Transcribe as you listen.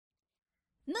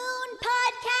Moon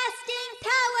Podcasting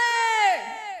Power!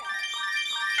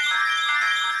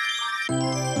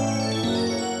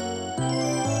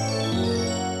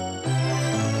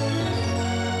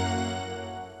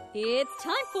 It's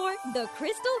time for The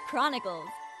Crystal Chronicles,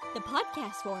 the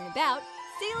podcast for and about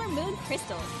Sailor Moon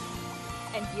crystals.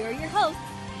 And here are your hosts,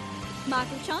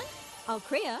 Mako-chan,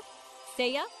 Alcrea,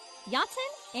 Seiya,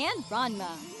 Yaten, and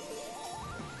Ranma.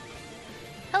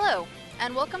 Hello,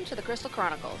 and welcome to the Crystal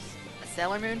Chronicles, a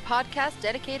Sailor Moon podcast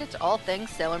dedicated to all things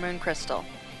Sailor Moon Crystal.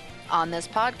 On this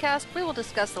podcast, we will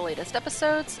discuss the latest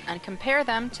episodes and compare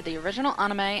them to the original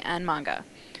anime and manga.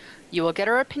 You will get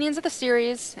our opinions of the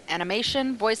series,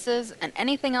 animation, voices, and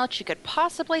anything else you could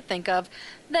possibly think of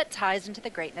that ties into the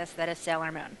greatness that is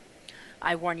Sailor Moon.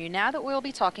 I warn you now that we will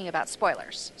be talking about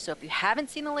spoilers, so if you haven't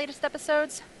seen the latest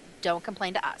episodes, don't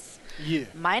complain to us. Yeah.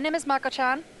 My name is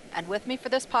Mako-chan, and with me for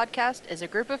this podcast is a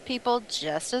group of people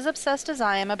just as obsessed as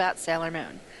I am about Sailor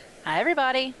Moon. Hi,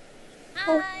 everybody.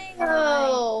 Hi.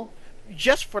 Oh.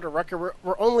 Just for the record,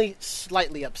 we're only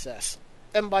slightly obsessed.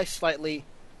 And by slightly,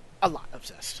 a lot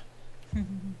obsessed.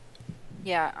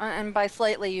 Yeah, and by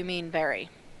slightly you mean very.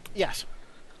 Yes.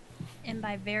 And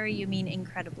by very, you mean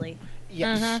incredibly.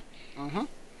 Yes.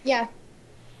 Yeah.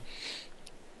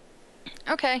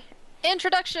 Okay,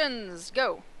 introductions,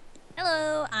 go.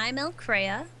 Hello, I'm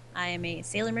Alcrea. I am a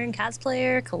Sailor Moon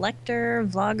cosplayer, collector,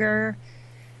 vlogger,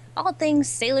 all things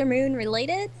Sailor Moon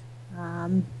related.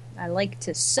 I like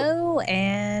to sew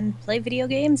and play video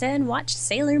games and watch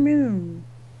Sailor Moon.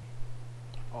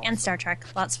 Awesome. And Star Trek.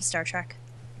 Lots of Star Trek.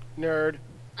 Nerd.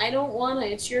 I don't wanna,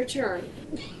 it's your turn.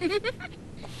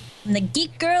 I'm the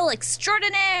Geek Girl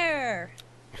Extraordinaire!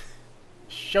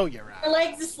 Show your Her eyes.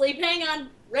 legs asleep, hang on.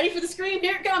 Ready for the scream?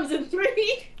 Here it comes in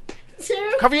 3,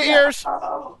 2. Cover your ears.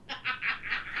 Oh.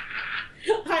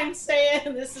 I'm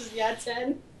saying this is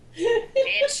Yaten.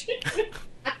 Bitch.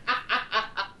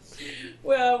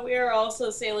 Well, we are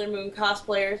also Sailor Moon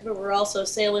cosplayers, but we're also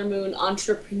Sailor Moon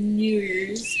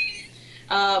entrepreneurs.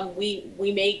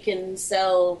 We make and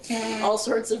sell all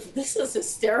sorts of. This is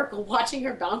hysterical. Watching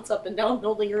her bounce up and down,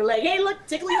 holding her leg. Hey, look,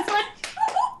 tickling the foot.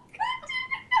 Oh, God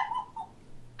damn it,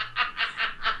 no.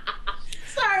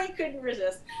 Sorry, couldn't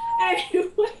resist.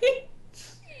 Anyway,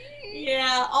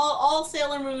 yeah, all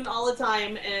Sailor Moon all the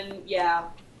time, and yeah,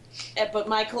 but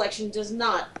my collection does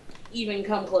not even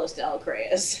come close to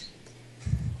Alcrea's.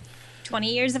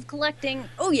 20 years of collecting.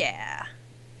 Oh, yeah.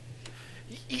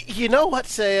 You know what,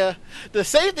 Seiya? The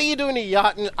same thing you do in the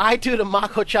yacht, and I do to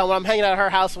Mako-chan when I'm hanging out at her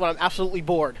house when I'm absolutely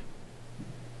bored.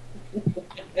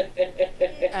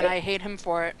 And I hate him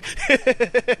for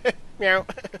it. Meow.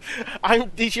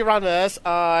 I'm DJ Ramirez.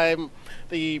 I'm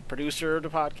the producer of the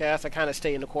podcast. I kind of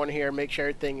stay in the corner here and make sure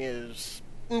everything is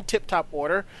in tip-top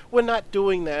order. When not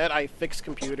doing that, I fix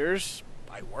computers,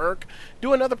 I work,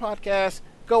 do another podcast,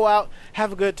 go out,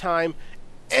 have a good time,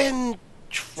 and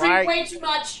try... Drink way too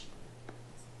much.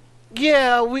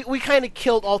 Yeah, we kind of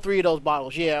killed all three of those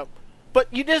bottles, yeah. But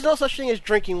there's no such thing as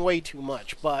drinking way too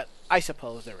much, but I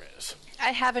suppose there is.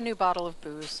 I have a new bottle of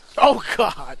booze. Oh,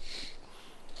 God.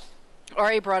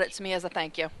 Ori brought it to me as a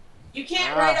thank you. You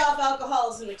can't write off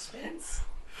alcohol as an expense.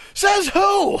 Says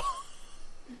who?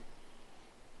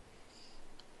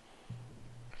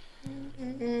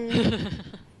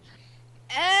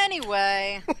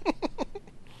 Anyway.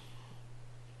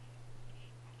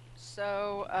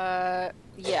 So,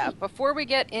 yeah, before we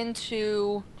get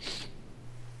into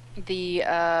the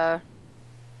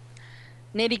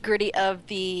nitty-gritty of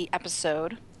the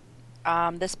episode,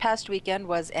 this past weekend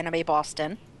was Anime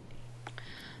Boston,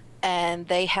 and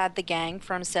they had the gang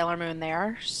from Sailor Moon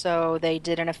there, so they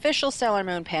did an official Sailor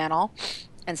Moon panel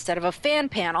instead of a fan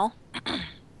panel,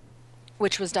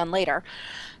 which was done later.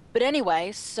 But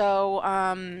anyway, so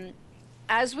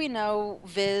as we know,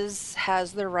 Viz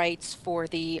has the rights for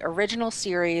the original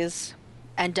series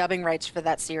and dubbing rights for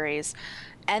that series,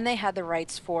 and they had the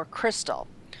rights for Crystal.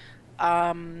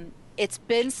 It's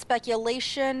been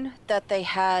speculation that they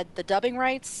had the dubbing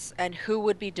rights and who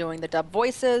would be doing the dub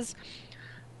voices,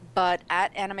 but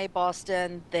at Anime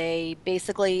Boston, they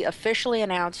basically officially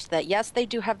announced that yes, they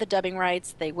do have the dubbing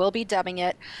rights, they will be dubbing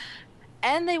it,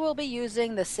 and they will be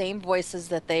using the same voices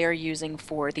that they are using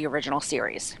for the original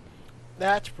series.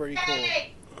 That's pretty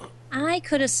cool. I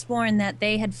could have sworn that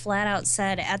they had flat out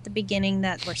said at the beginning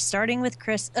that we're starting with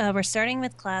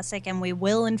Classic, and we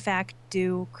will in fact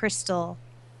do Crystal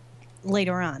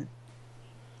later on.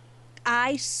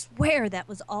 I swear that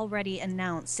was already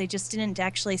announced. They just didn't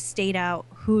actually state out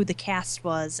who the cast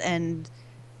was, and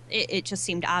it just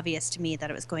seemed obvious to me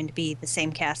that it was going to be the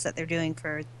same cast that they're doing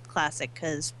for Classic,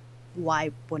 because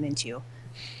why wouldn't you?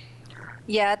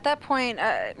 Yeah, at that point,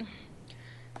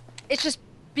 it's just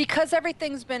because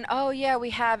everything's been, oh yeah, we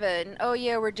have it, and oh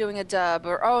yeah, we're doing a dub,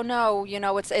 or oh no,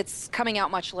 it's coming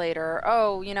out much later.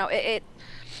 Oh,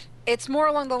 it's more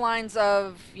along the lines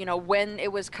of, when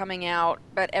it was coming out,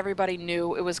 but everybody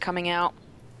knew it was coming out.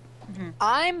 Mm-hmm.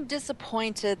 I'm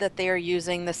disappointed that they are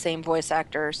using the same voice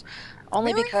actors,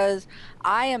 only Really? because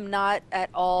I am not at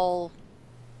all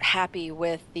happy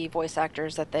with the voice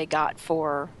actors that they got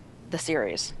for the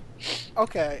series.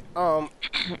 Okay.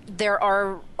 There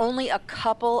are only a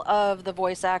couple of the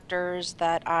voice actors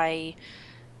that I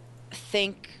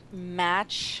think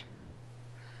match,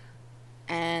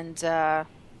 and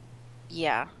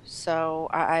yeah. So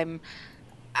I'm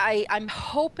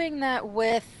hoping that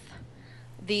with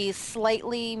the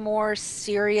slightly more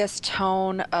serious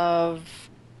tone of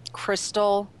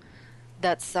Crystal,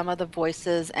 that some of the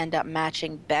voices end up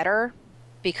matching better,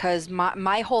 because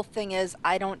my whole thing is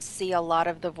I don't see a lot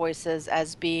of the voices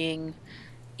as being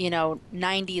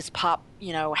 90s pop,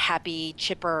 happy,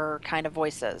 chipper kind of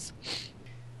voices.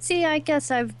 See, I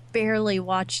guess I've barely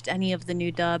watched any of the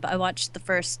new dub. I watched the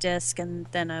first disc and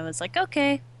then I was like,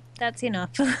 okay, that's enough.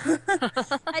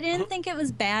 I didn't think it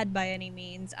was bad by any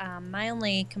means. My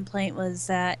only complaint was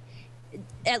that,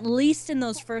 at least in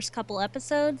those first couple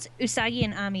episodes, Usagi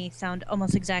and Ami sound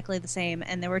almost exactly the same.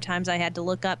 And there were times I had to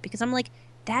look up because I'm like,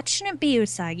 that shouldn't be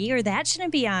Usagi or that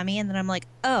shouldn't be Ami. And then I'm like,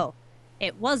 oh,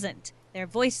 it wasn't. Their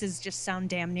voices just sound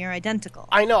damn near identical.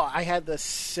 I know. I had the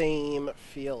same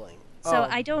feeling. So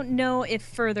I don't know if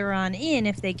further on in,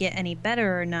 if they get any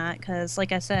better or not, because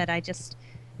like I said, I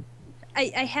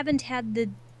haven't had the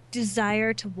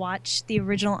desire to watch the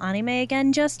original anime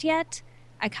again just yet.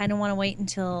 I kind of want to wait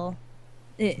until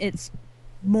it's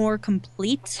more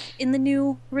complete in the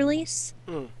new release.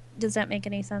 Does that make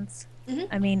any sense? Mm-hmm.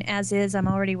 I mean, as is, I'm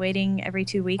already waiting every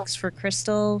 2 weeks for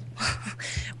Crystal.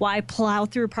 Why plow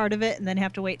through part of it and then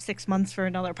have to wait 6 months for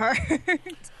another part?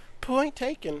 Point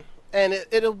taken. And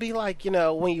it'll be like,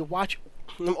 when you watch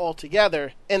them all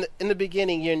together, and in the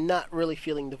beginning you're not really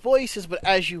feeling the voices, but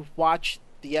as you watch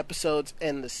the episodes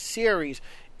and the series,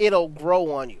 it'll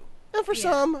grow on you. And for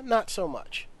some, not so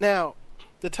much. Now,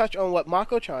 to touch on what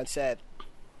Mako-chan said,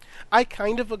 I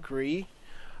kind of agree.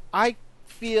 I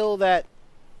feel that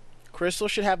Crystal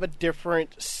should have a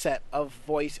different set of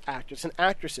voice actors and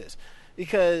actresses,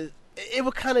 because it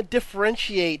would kind of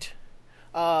differentiate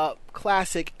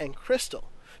Classic and Crystal,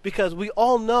 because we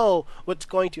all know what's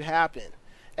going to happen.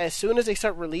 As soon as they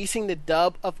start releasing the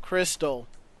dub of Crystal,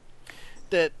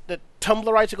 the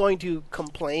Tumblrites are going to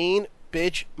complain,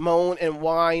 bitch, moan, and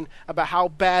whine about how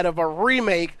bad of a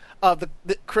remake of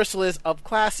the Crystal is of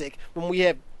Classic, when we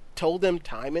have told them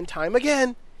time and time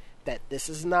again that this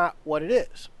is not what it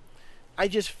is. I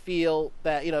just feel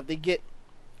that, if they get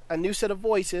a new set of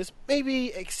voices,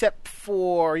 maybe except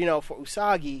for, for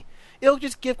Usagi, it'll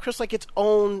just give Crystal like its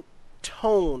own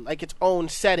tone, like its own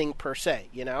setting per se,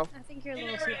 I think you're a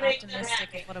little too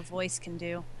optimistic of what a voice can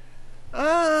do.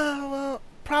 Well,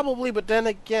 probably, but then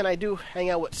again, I do hang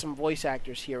out with some voice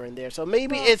actors here and there, so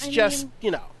maybe it's just,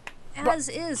 As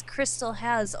is, Crystal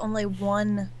has only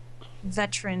one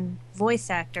veteran voice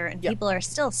actor, and people are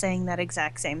still saying that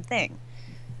exact same thing.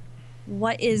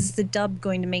 What is the dub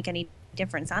going to make any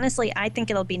difference? Honestly, I think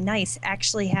it'll be nice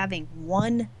actually having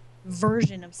one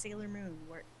version of Sailor Moon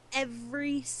where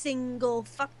every single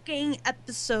fucking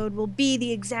episode will be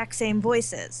the exact same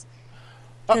voices.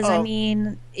 Because, I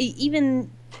mean,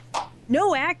 even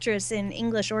no actress in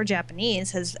English or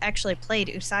Japanese has actually played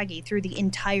Usagi through the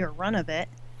entire run of it.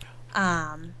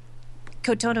 Kotono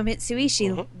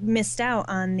Mitsuishi missed out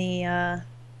on the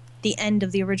end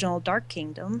of the original Dark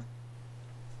Kingdom.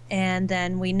 And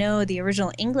then we know the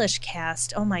original English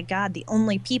cast, oh my god, the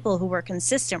only people who were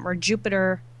consistent were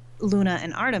Jupiter, Luna,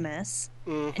 and Artemis.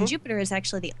 And Jupiter is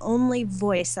actually the only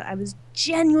voice that I was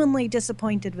genuinely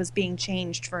disappointed was being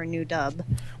changed for a new dub.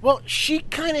 Well, she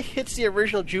kind of hits the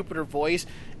original Jupiter voice,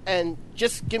 and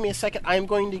just give me a second, I'm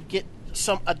going to get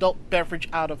some adult beverage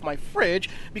out of my fridge,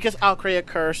 because I'll create a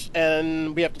curse,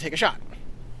 and we have to take a shot.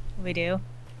 We do?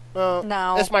 No.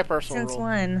 That's my personal Since rule.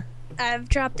 when? I've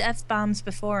dropped F-bombs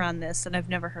before on this, and I've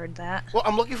never heard that. Well,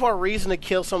 I'm looking for a reason to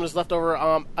kill some of this leftover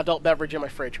adult beverage in my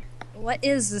fridge. What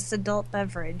is this adult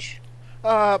beverage?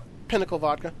 Pinnacle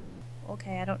vodka.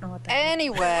 Okay, I don't know what that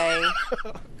Anyway,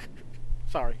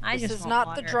 Sorry. this is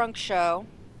not the drunk show.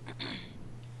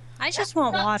 I just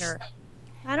want water.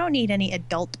 I don't need any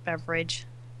adult beverage.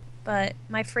 But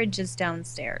my fridge is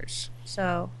downstairs,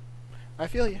 so... I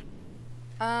feel you.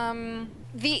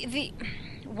 The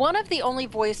one of the only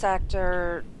voice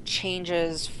actor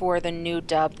changes for the new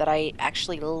dub that I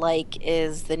actually like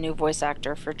is the new voice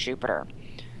actor for Jupiter.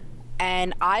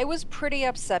 And I was pretty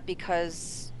upset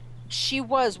because she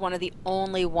was one of the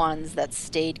only ones that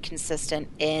stayed consistent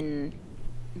in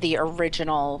the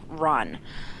original run.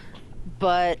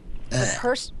 But the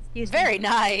person... Excuse me. Very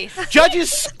nice.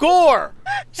 Judges score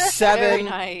Very 7.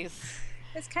 nice.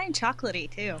 It's kind of chocolatey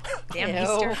too. Damn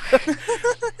Ew. Easter.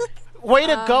 Way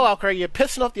to go, Alcraig. You're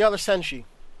pissing off the other Senshi.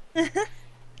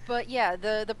 But yeah,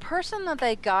 the person that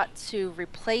they got to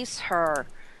replace her,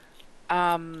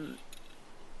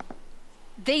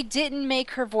 they didn't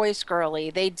make her voice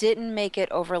girly. They didn't make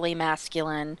it overly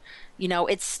masculine. You know,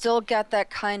 it's still got that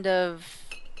kind of,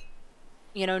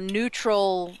 you know,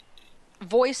 neutral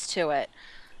voice to it,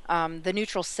 the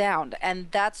neutral sound. And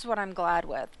that's what I'm glad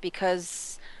with,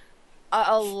 because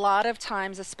a lot of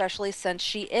times, especially since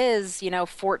she is, you know,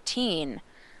 14,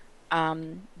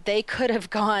 they could have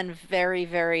gone very,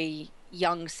 very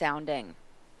young sounding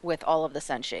with all of the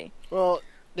Senshi. Well,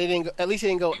 they didn't. At least they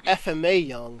didn't go FMA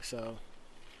young. So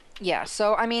Yeah,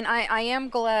 so I mean, I am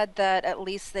glad that at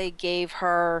least they gave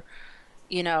her,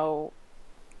 you know,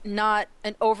 not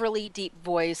an overly deep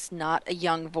voice, not a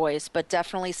young voice, but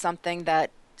definitely something that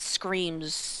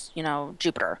screams, you know,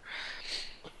 Jupiter.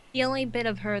 The only bit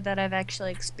of her that I've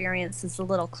actually experienced is the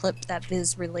little clip that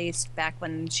Viz released back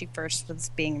when she first was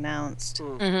being announced.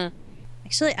 Mm-hmm.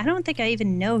 Actually, I don't think I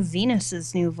even know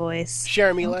Venus's new voice.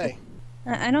 Jeremy Lay.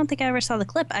 I don't think I ever saw the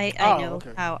clip. I know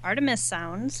okay. how Artemis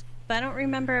sounds, but I don't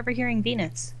remember ever hearing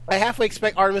Venus. I halfway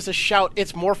expect Artemis to shout,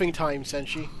 "It's morphing time,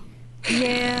 Senshi."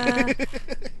 Yeah.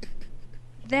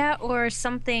 That or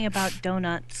something about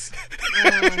donuts.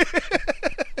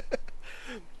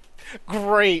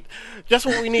 Great. Just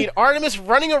what we need. Artemis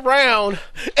running around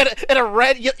in a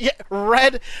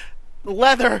red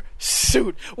leather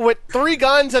suit with 3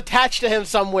 guns attached to him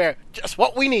somewhere. Just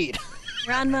what we need.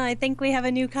 Ranma, I think we have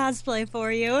a new cosplay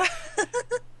for you.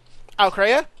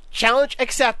 Alcrea, challenge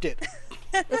accepted.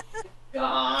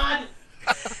 God.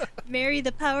 Marry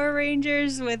the Power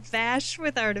Rangers with Vash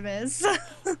with Artemis.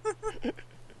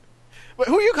 Wait,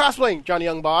 who are you cosplaying? Johnny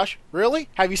Young Bosch? Really?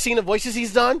 Have you seen the voices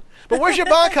he's done? But where's your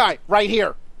Bankai? Right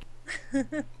here.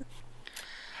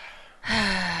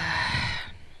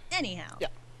 Anyhow. Yeah.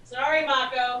 Sorry,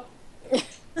 Mako.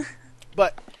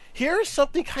 But here's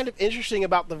something kind of interesting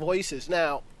about the voices.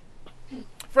 Now,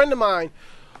 a friend of mine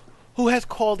who has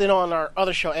called in on our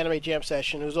other show, Anime Jam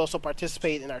Session, who's also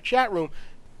participated in our chat room,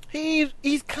 he's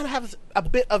kind of has a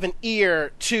bit of an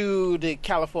ear to the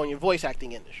California voice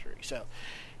acting industry. So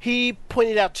he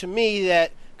pointed out to me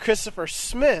that Christopher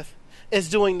Smith is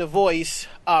doing the voice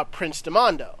of Prince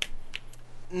Demondo.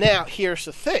 Now, here's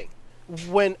the thing.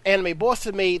 When Anime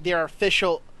Boston made the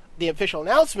official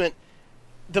announcement,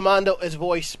 Demondo is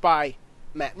voiced by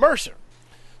Matt Mercer.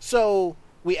 So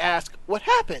we ask, what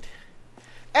happened?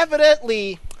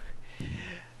 Evidently,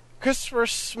 Christopher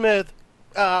Smith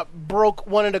broke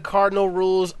one of the cardinal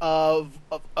rules of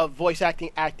voice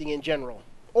acting in general,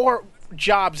 or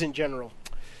jobs in general.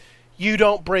 You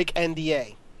don't break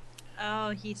NDA.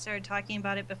 Oh, he started talking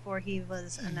about it before he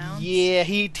was announced? Yeah,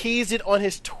 he teased it on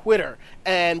his Twitter,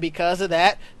 and because of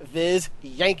that, Viz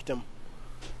yanked him.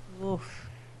 Oof.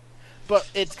 But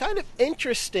it's kind of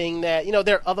interesting that, you know,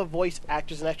 there are other voice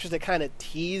actors and actors that kind of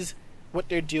tease what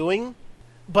they're doing,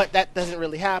 but that doesn't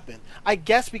really happen. I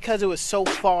guess because it was so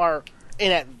far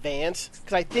in advance,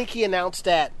 because I think he announced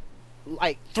that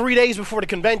like 3 days before the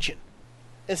convention,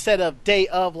 instead of day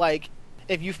of. Like,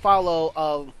 if you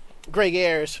follow Greg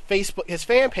Ayers' Facebook, his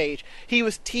fan page, he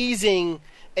was teasing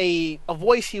a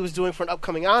voice he was doing for an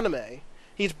upcoming anime.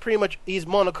 He's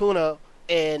Monokuma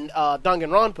in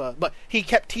Danganronpa, but he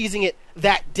kept teasing it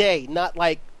that day, not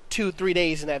like 2-3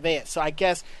 days in advance. So I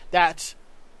guess that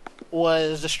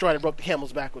was the straw that broke the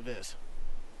camel's back with this.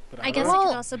 But I guess don't it know.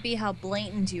 could also be how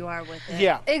blatant you are with it.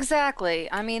 Yeah.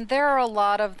 Exactly. I mean, there are a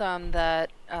lot of them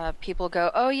that people go,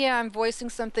 oh yeah, I'm voicing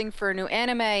something for a new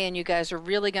anime and you guys are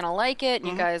really going to like it.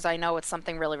 You guys, I know it's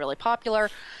something really, really popular.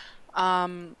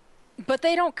 But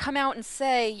they don't come out and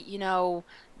say, you know,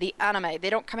 the anime. They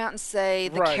don't come out and say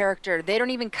the Right. character. They don't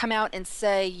even come out and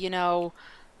say, you know,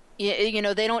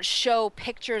 they don't show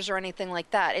pictures or anything like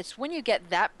that. It's when you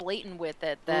get that blatant with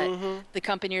it that the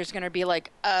company is going to be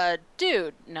like,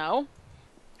 no.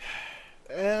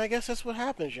 And I guess that's what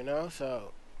happens, you know.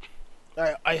 So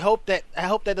I hope that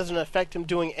doesn't affect him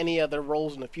doing any other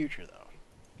roles in the future,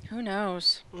 though. Who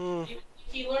knows?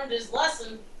 He learned his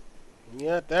lesson. You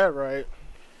got that right.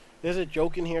 There's a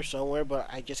joke in here somewhere, but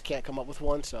I just can't come up with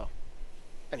one. So,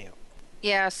 anyhow.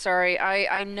 Yeah, sorry.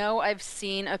 I know I've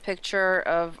seen a picture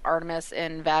of Artemis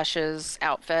in Vash's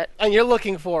outfit. And you're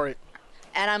looking for it.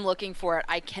 and I'm looking for it.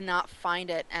 I cannot find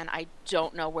it, and I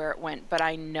don't know where it went, but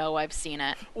I know I've seen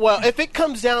it. Well, if it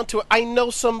comes down to it, I know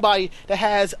somebody that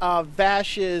has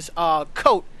Vash's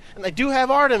coat, and I do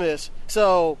have Artemis,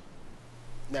 so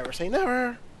never say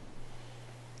never.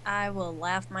 I will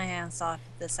laugh my ass off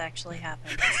if this actually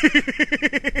happens.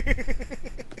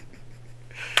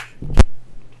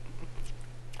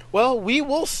 Well, we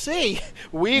will see.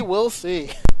 We will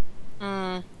see.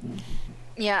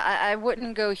 Yeah, I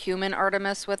wouldn't go human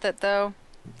Artemis with it, though.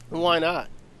 Why not?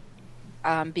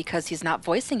 Because he's not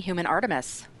voicing human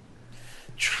Artemis.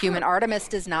 Human Artemis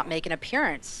does not make an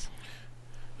appearance.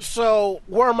 So,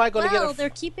 where am I going to get Well, they're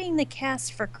keeping the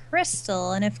cast for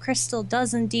Crystal, and if Crystal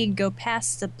does indeed go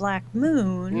past the Black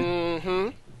Moon... Mm-hmm.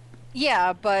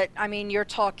 Yeah, but, I mean, you're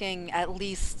talking at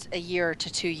least a year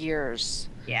to 2 years.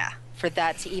 Yeah. For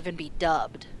that to even be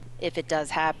dubbed, if it does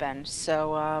happen.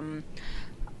 So,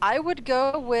 I would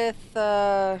go with,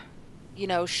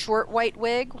 short white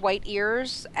wig, white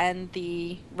ears, and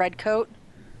the red coat,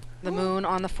 the moon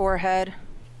on the forehead.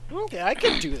 Okay, I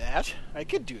could do that.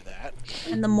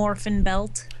 And the Morphin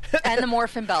Belt. And the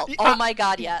Morphin Belt. Oh my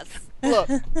god, yes.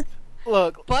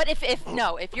 Look. But if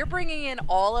you're bringing in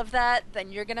all of that, then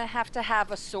you're going to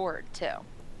have a sword, too.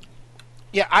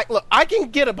 Yeah, I can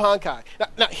get a Bankai.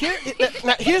 Now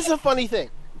here's the funny thing.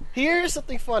 Here's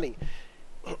something funny.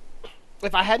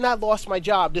 If I had not lost my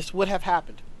job, this would have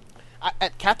happened.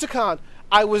 At Katsucon,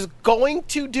 I was going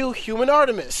to do Human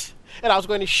Artemis, and I was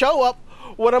going to show up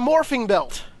with a morphing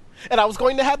belt, and I was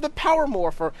going to have the Power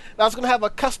Morpher, and I was going to have a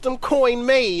custom coin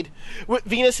made with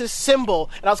Venus's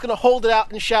symbol, and I was going to hold it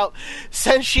out and shout,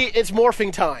 "Senshi, it's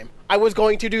morphing time." I was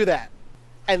going to do that,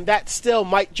 and that still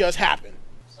might just happen.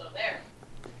 So there.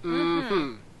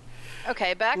 Mm-hmm.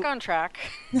 Okay, back on track.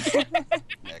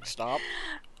 Next stop.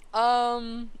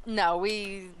 No,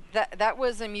 that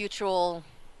was a mutual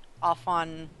off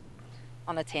on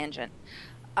a tangent.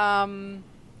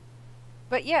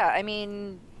 But yeah, I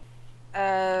mean,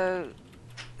 Yaten,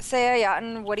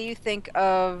 what do you think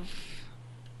of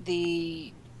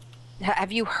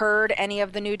have you heard any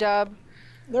of the new dub?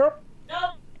 Nope.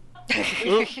 No.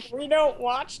 We don't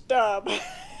watch dub.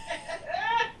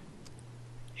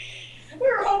 We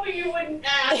were hoping you wouldn't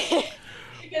ask.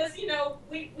 Because,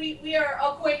 we are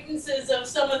acquaintances of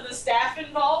some of the staff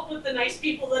involved with the nice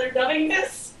people that are dubbing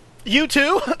this. You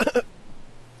too?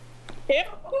 Yep.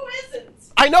 Who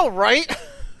isn't? I know, right?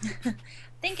 I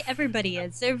think everybody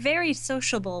is. They're very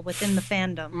sociable within the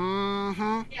fandom.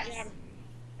 Mm-hmm. Yes. Yeah.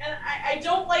 And I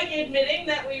don't like admitting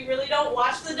that we really don't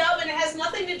watch the dub, and it has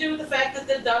nothing to do with the fact that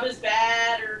the dub is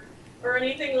bad or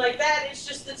anything like that. It's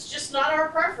just not our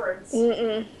preference.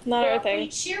 Not our thing. We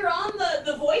cheer on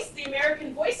the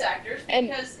American voice actors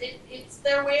because it's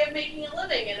their way of making a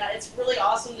living, and it's really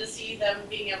awesome to see them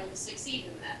being able to succeed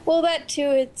in that. Well, that too,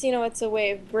 it's a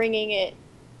way of bringing it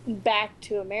back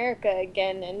to America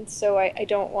again, and so I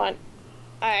want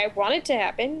it to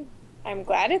happen. I'm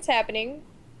glad it's happening.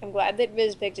 I'm glad that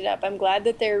Viz picked it up. I'm glad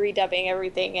that they're redubbing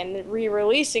everything and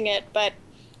re-releasing it, but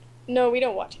no, we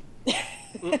don't watch it.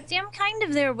 See, I'm kind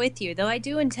of there with you, though I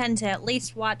do intend to at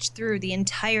least watch through the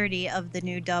entirety of the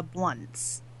new dub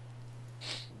once.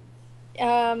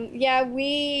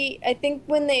 I think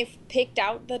when they picked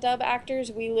out the dub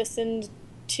actors, we listened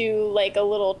to like a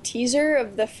little teaser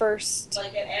of the first,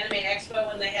 like at Anime Expo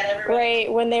when they had everybody.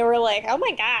 Right, when they were like, "Oh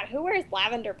my god, who wears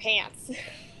lavender pants?"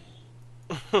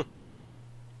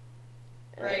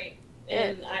 Right.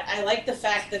 And I like the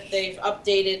fact that they've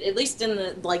updated, at least in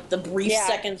the brief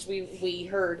seconds we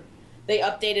heard, they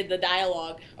updated the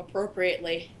dialogue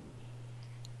appropriately.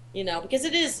 Because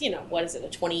it is, what is it, a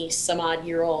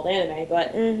 20-some-odd-year-old anime,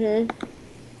 but...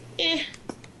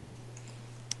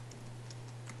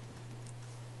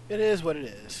 It is what it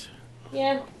is.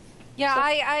 Yeah. Yeah,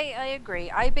 I agree.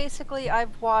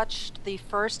 I've watched the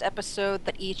first episode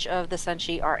that each of the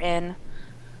Senshi are in,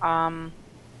 and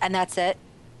that's it.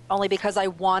 Only because I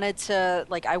wanted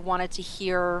to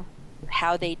hear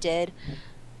how they did,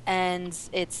 and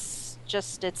it's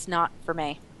not for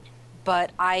me.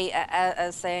 But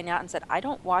as Sayan said, I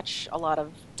don't watch a lot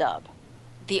of dub.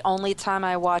 The only time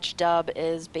I watch dub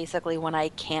is basically when I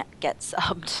can't get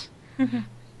subbed. And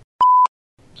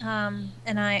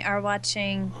I are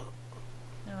watching...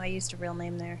 Oh, I used a real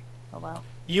name there. Oh, well.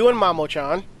 You and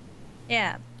Mamo-chan.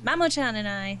 Yeah, Mamo-chan and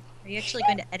I. Are you actually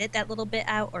going to edit that little bit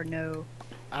out, or no?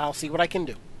 I'll see what I can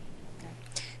do.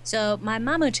 So, my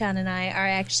Mamo-chan and I are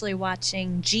actually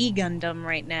watching G Gundam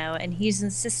right now, and he's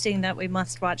insisting that we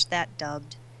must watch that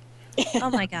dubbed. Oh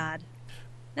my god.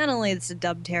 Not only is the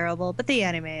dub terrible, but the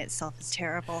anime itself is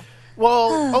terrible.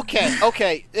 Well,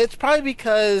 okay. It's probably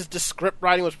because the script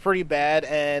writing was pretty bad,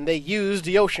 and they used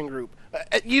the Ocean Group.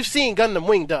 You've seen Gundam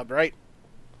Wing Dub, right?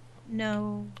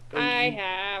 No. I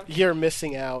have. You're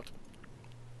missing out.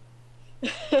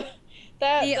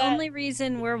 The only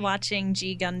reason we're watching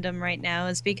G Gundam right now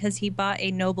is because he bought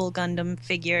a Noble Gundam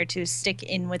figure to stick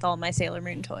in with all my Sailor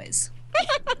Moon toys.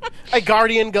 A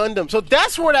Guardian Gundam. So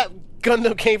that's where that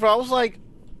Gundam came from. I was like,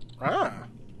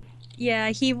 Yeah,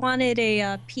 he wanted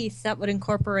a piece that would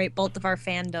incorporate both of our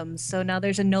fandoms. So now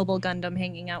there's a Noble Gundam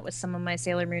hanging out with some of my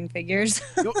Sailor Moon figures.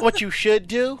 What you should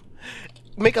do,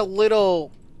 make a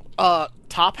little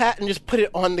top hat and just put it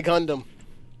on the Gundam.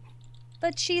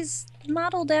 But she's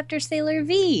modeled after Sailor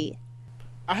V.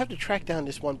 I have to track down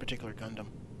this one particular Gundam.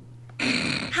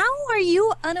 How are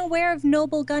you unaware of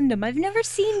Noble Gundam? I've never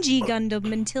seen G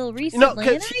Gundam until recently,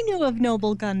 and I knew of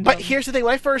Noble Gundam. But here's the thing.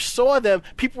 When I first saw them,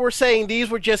 people were saying these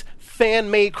were just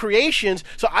fan-made creations,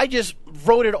 so I just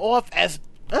wrote it off as,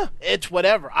 it's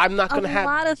whatever. I'm not going to have... A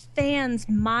lot of fans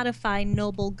modify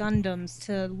Noble Gundams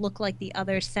to look like the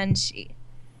other Senshi.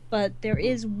 But there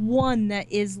is one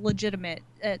that is legitimate.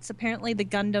 It's apparently the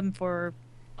Gundam for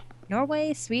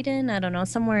Norway, Sweden, I don't know,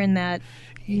 somewhere in that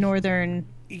northern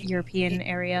European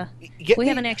area. We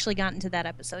haven't actually gotten to that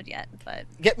episode yet, but...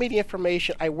 Get me the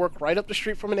information. I work right up the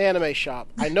street from an anime shop.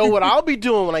 I know what I'll be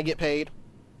doing when I get paid.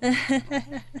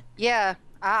 Yeah,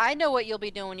 I know what you'll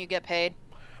be doing when you get paid.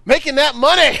 Making that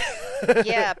money!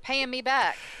 Yeah, paying me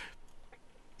back.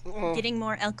 Getting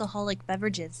more alcoholic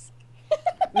beverages.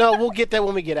 No, we'll get that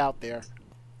when we get out there.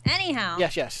 Anyhow.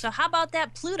 Yes. So how about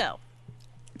that Pluto?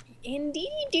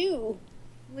 Indeedy do.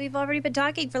 We've already been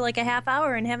talking for like a half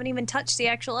hour and haven't even touched the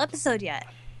actual episode yet.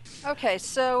 Okay,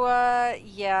 so,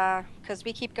 yeah, because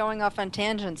we keep going off on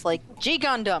tangents like G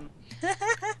Gundam.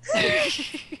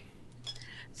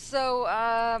 So,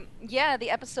 yeah, the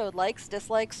episode likes,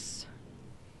 dislikes.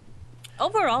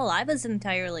 Overall, I was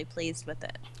entirely pleased with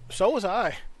it. So was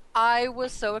I. I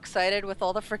was so excited with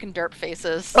all the freaking derp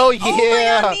faces. Oh, yeah! Oh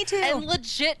my God, me too! And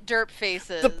legit derp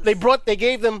faces. They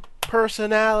gave them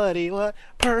personality. What?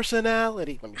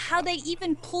 Personality. How they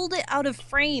even pulled it out of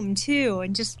frame, too,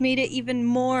 and just made it even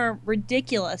more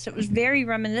ridiculous. It was very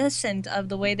reminiscent of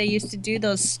the way they used to do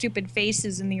those stupid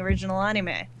faces in the original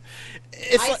anime.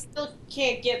 I still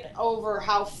can't get over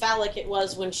how phallic it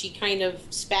was when she kind of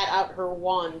spat out her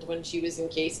wand when she was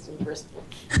encased in crystal.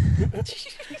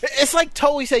 It's like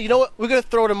Toei said, you know what? We're going to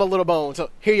throw them a little bone, so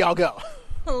here y'all go.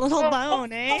 A little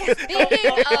bone, eh?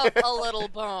 Speaking of a little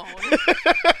bone.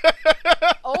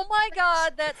 Oh my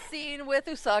God, that scene with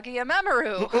Usagi and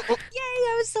Mamoru. Yay,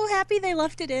 I was so happy they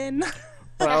left it in.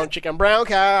 Brown chicken, brown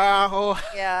cow.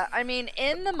 Yeah, I mean,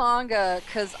 in the manga,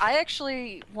 because I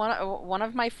actually, one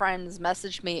of my friends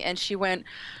messaged me and she went,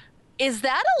 "Is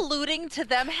that alluding to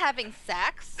them having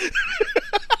sex?"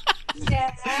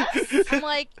 Yes. I'm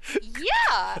like,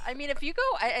 yeah. I mean, if you go,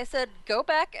 I said, go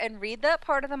back and read that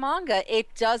part of the manga.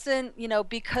 It doesn't,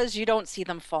 because you don't see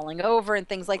them falling over and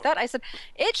things like that. I said,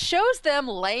 it shows them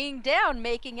laying down,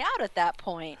 making out at that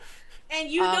point. And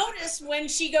you notice when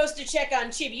she goes to check on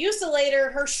Chibiusa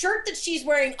later, her shirt that she's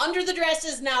wearing under the dress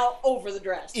is now over the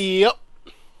dress. Yep.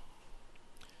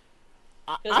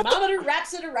 Because Mamoru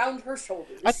wraps it around her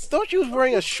shoulders. I thought she was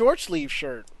wearing a short sleeve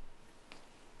shirt.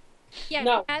 Yeah,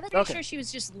 No. I was sure she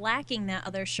was just lacking that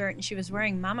other shirt and she was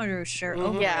wearing Mamoru's shirt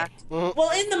over Yeah. it. Mm-hmm.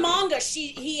 Well, in the manga,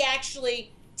 he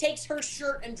actually takes her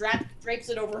shirt and drapes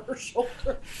it over her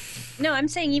shoulder. No, I'm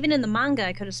saying even in the manga,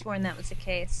 I could have sworn that was the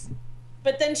case.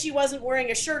 But then she wasn't wearing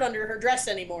a shirt under her dress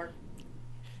anymore.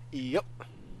 Yep.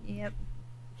 Yep.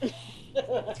 Either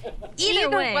Either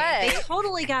way, way. they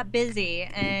totally got busy,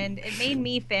 and it made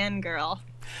me fangirl.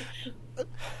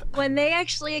 When they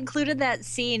actually included that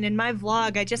scene in my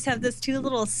vlog, I just have this 2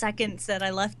 little seconds that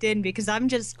I left in because I'm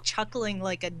just chuckling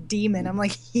like a demon. I'm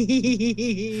like,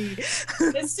 hee.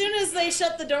 As soon as they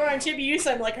shut the door on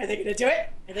Chibiusa, I'm like, are they going to do it?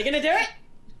 Are they going to do it?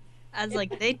 I was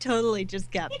like, they totally just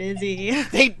got busy.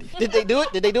 Did they do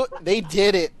it? Did they do it? They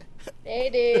did it. They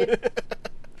did.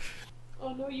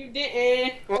 Oh, no, you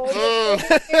didn't.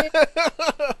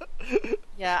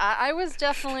 Yeah, I was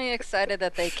definitely excited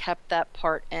that they kept that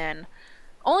part in.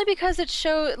 Only because it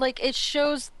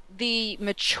shows the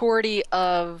maturity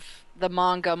of the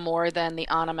manga more than the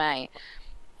anime.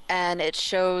 And it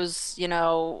shows,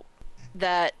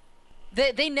 that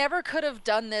they never could have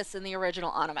done this in the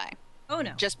original anime. Oh,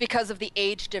 no. Just because of the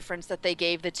age difference that they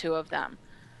gave the two of them.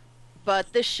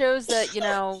 But this shows that,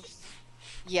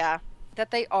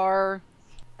 that they are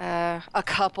a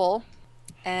couple.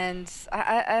 And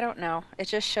I don't know. It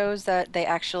just shows that they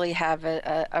actually have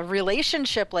a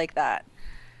relationship like that.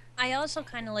 I also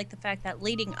kind of like the fact that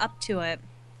leading up to it,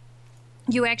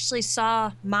 you actually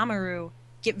saw Mamoru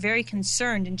get very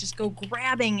concerned and just go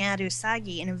grabbing at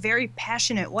Usagi in a very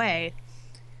passionate way,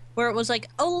 where it was like,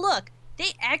 oh, look,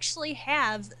 they actually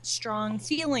have strong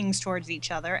feelings towards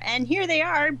each other, and here they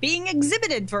are being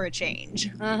exhibited for a change.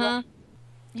 Yeah,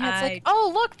 it's like,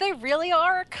 oh, look, they really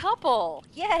are a couple.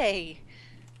 Yay.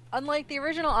 Unlike the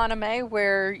original anime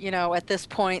where, at this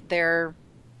point they're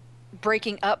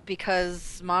breaking up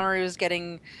because Mamoru's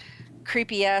getting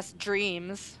creepy-ass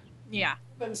dreams. Yeah.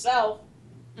 Himself.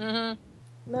 Mm-hmm.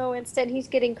 No, instead he's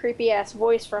getting creepy ass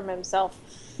voice from himself.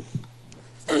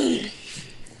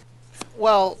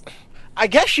 Well, I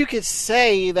guess you could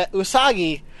say that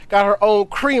Usagi got her own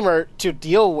creamer to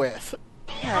deal with.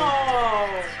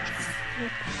 Oh.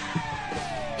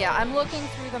 Yeah, I'm looking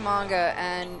through the manga,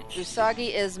 and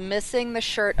Usagi is missing the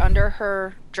shirt under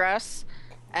her dress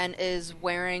and is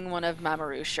wearing one of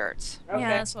Mamoru's shirts. Okay. Yeah,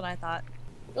 that's what I thought.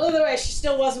 Well, either way, she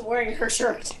still wasn't wearing her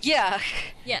shirt. Yeah.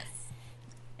 Yes.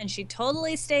 And she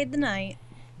totally stayed the night.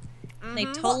 They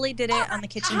totally did it on the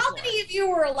kitchen How floor. many of you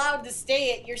were allowed to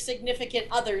stay at your significant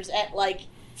others at,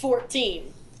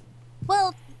 14?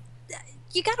 Well,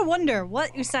 you gotta wonder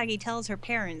what Usagi tells her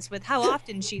parents with how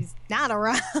often she's not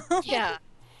around. Yeah.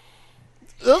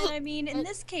 And I mean, in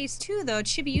this case, too, though,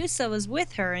 Chibiusa was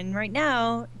with her, and right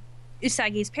now,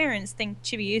 Usagi's parents think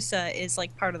Chibiusa is,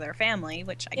 part of their family,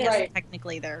 which I guess Right.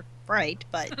 technically they're right,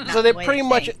 but not So they the way pretty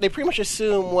much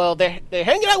assume, well, they're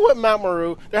hanging out with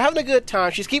Mamoru, they're having a good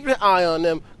time, she's keeping an eye on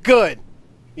them, good,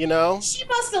 She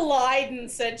must have lied and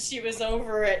said she was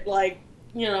over at,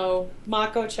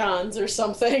 Mako-chan's or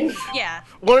something. Yeah.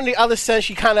 One or the other says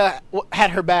she kind of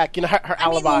had her back, her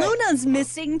alibi. I mean, Luna's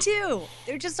missing, too.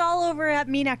 They're just all over at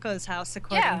Minako's house,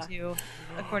 according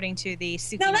to the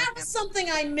Tsukino Now, that family. was something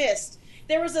I missed.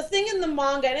 There was a thing in the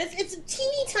manga, and it's a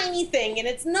teeny tiny thing, and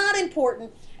it's not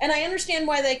important, and I understand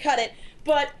why they cut it,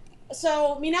 but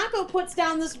so Minako puts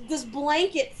down this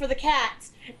blanket for the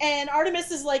cats, and Artemis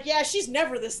is like, yeah, she's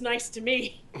never this nice to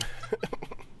me.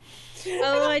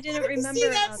 Oh, I didn't remember see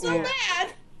that about so that.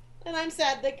 bad, and I'm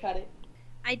sad they cut it.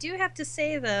 I do have to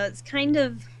say, though, it's kind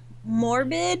of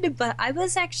morbid, but I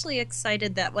was actually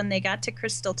excited that when they got to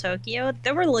Crystal Tokyo,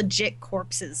 there were legit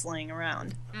corpses laying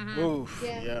around. Oof,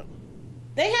 Yeah. yeah.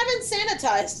 They haven't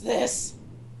sanitized this.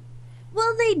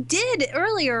 Well, they did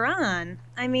earlier on.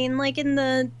 I mean,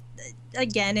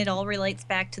 again, it all relates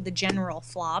back to the general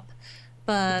flop,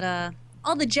 but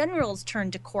all the generals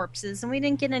turned to corpses, and we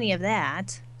didn't get any of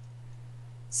that.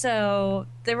 So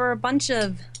there were a bunch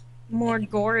of more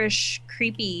gorish,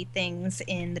 creepy things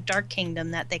in the Dark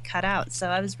Kingdom that they cut out. So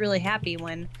I was really happy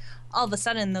when all of a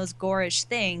sudden those gorish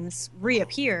things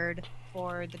reappeared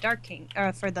for the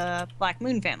for the Black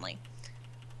Moon family.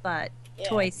 But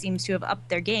Toei seems to have upped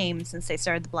their game since they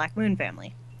started the Black Moon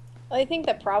family. I think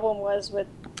the problem was with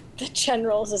the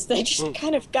generals is they just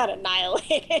kind of got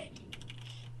annihilated.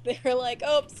 They were like,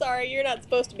 oh, sorry, you're not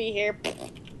supposed to be here.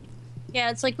 Yeah,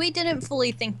 it's like we didn't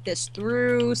fully think this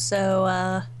through, so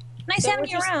nice So having we're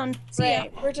you just- around. See ya.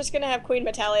 Right, we're just gonna have Queen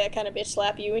Metalia kind of bitch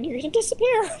slap you and you're gonna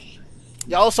disappear.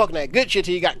 Y'all was talking that good shit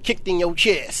till you got kicked in your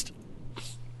chest.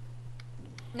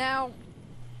 Now,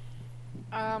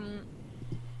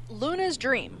 Luna's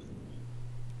dream,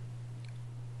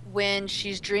 when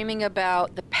she's dreaming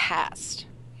about the past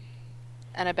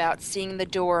and about seeing the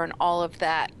door and all of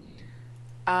that,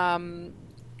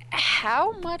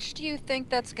 how much do you think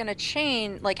that's going to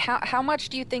change? How much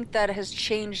do you think that has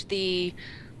changed the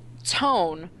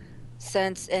tone,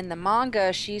 since in the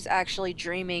manga she's actually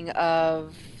dreaming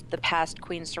of the past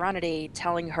Queen Serenity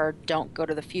telling her, don't go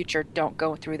to the future, don't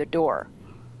go through the door.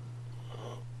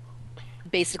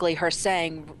 Basically her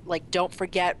saying, don't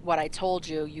forget what I told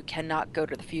you, you cannot go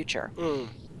to the future.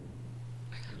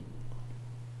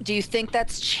 Do you think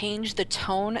that's changed the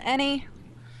tone any?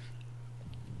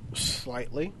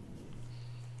 Slightly.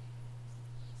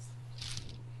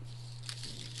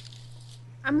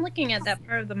 I'm looking at that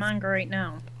part of the manga right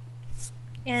now.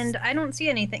 And I don't see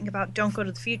anything about don't go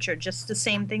to the future, just the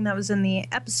same thing that was in the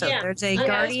episode. There's a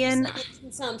guardian. It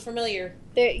doesn't sound familiar.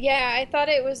 Yeah, I thought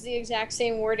it was the exact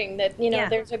same wording that, Yeah.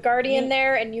 there's a guardian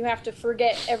there and you have to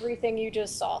forget everything you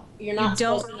just saw. You're not You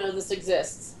don't- supposed to know this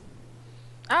exists.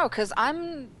 Oh, because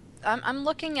I'm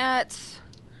looking at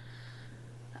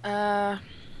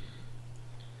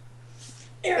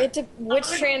Which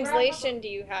translation do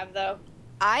you have, though?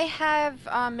 I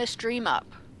have Miss Dream up.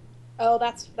 Oh,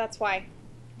 that's why.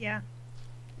 Yeah.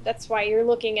 That's why you're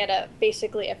looking at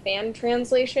basically a fan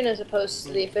translation as opposed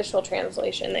to the official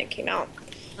translation that came out.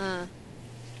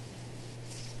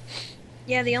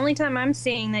 Yeah, the only time I'm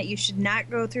seeing that you should not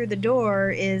go through the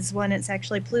door is when it's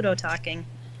actually Pluto talking.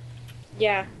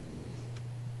 Yeah.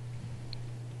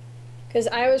 Because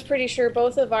I was pretty sure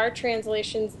both of our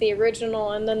translations, the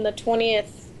original and then the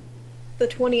 20th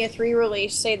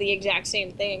re-release, say the exact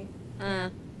same thing.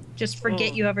 Just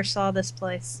forget you ever saw this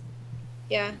place.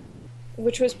 Yeah.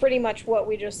 Which was pretty much what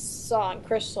we just saw in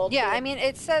Crystal. Yeah, too. I mean,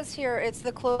 it says here, it's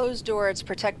the closed door, it's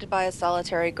protected by a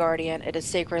solitary guardian, it is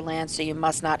sacred land, so you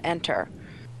must not enter.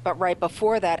 But right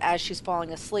before that, as she's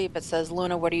falling asleep, it says,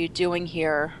 Luna, what are you doing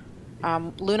here?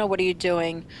 Luna, what are you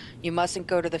doing? You mustn't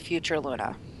go to the future,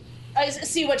 Luna. I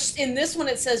see what in this one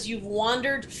it says, you've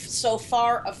wandered so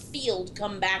far afield,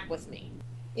 come back with me.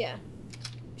 Yeah.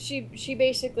 She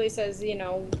basically says,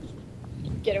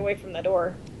 get away from the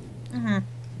door. Mm-hmm.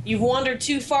 You've wandered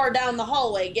too far down the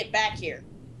hallway, get back here.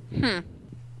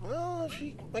 Well,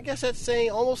 I guess that saying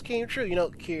almost came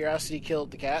true. Curiosity killed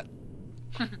the cat.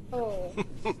 Oh.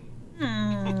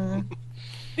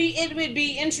 It would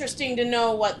be interesting to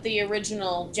know what the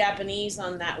original Japanese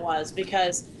on that was,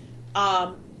 because,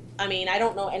 I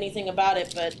don't know anything about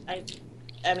it, but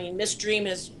Miss Dream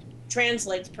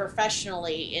translates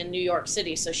professionally in New York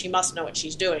City, so she must know what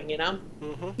she's doing,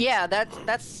 Mm-hmm. Yeah,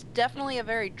 that's definitely a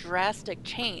very drastic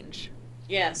change.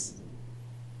 Yes.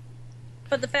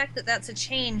 But the fact that that's a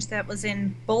change that was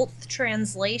in both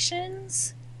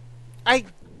translations?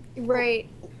 Right.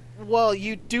 Well,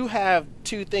 you do have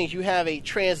two things. You have a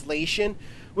translation,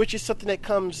 which is something that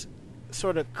comes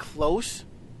sort of close.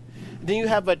 Then you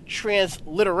have a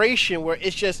transliteration where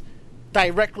it's just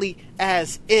directly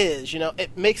as is.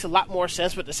 It makes a lot more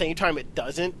sense, but at the same time it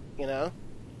doesn't,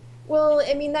 Well,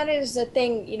 that is the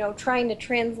thing, trying to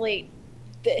translate.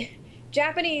 The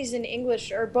Japanese and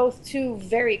English are both two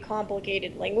very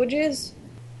complicated languages.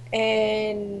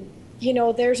 And,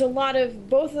 there's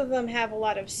both of them have a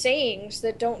lot of sayings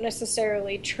that don't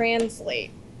necessarily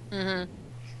translate. Mm-hmm.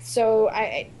 So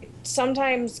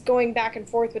sometimes going back and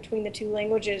forth between the two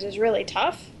languages is really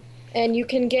tough. And you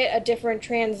can get a different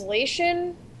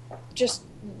translation just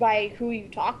by who you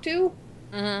talk to.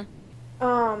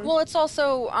 Mm-hmm. Well, it's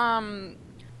also,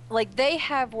 they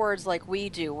have words like we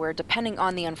do, where depending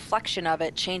on the inflection of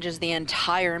it, changes the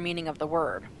entire meaning of the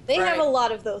word. They have a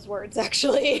lot of those words,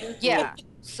 actually. Yeah.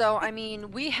 So,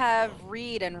 we have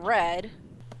read and read,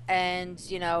 and,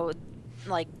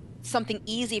 something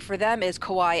easy for them is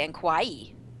kawaii and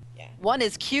kawaii. Yeah. One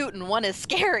is cute and one is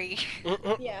scary.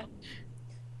 Yeah.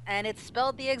 And it's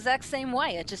spelled the exact same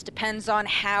way. It just depends on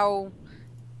how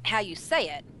you say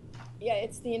it. Yeah,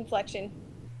 it's the inflection.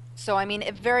 So,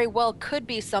 it very well could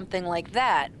be something like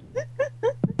that.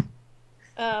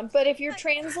 But if you're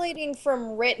translating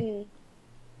from written,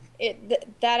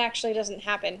 that actually doesn't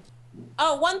happen.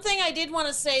 Oh, one thing I did want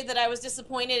to say that I was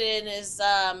disappointed in is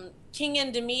King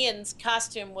Endymion's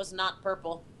costume was not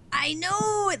purple. I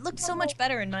know! It looked so much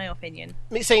better, in my opinion.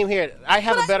 Same here. I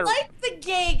have a better. I like the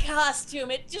gay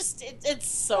costume. It's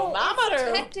so It's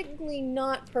matter. technically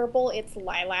not purple, it's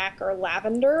lilac or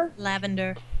lavender.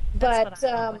 Lavender. But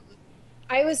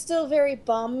I was still very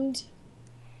bummed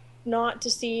not to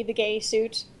see the gay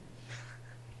suit.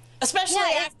 Especially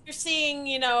after seeing,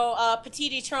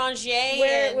 Petite Étranger.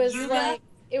 Where and it was Yuga.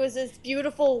 it was this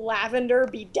beautiful lavender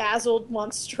bedazzled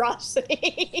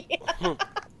monstrosity.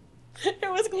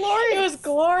 It was glorious. It was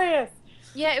glorious.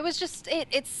 Yeah, it was just,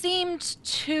 it seemed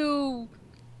too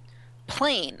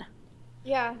plain.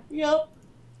 Yeah. Yep.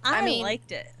 I mean-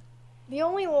 liked it. The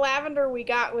only lavender we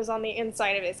got was on the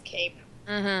inside of his cape.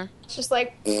 Mm-hmm. It's just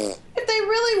like, If they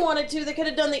really wanted to, they could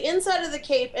have done the inside of the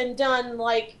cape and done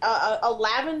like a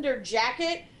lavender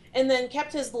jacket, and then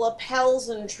kept his lapels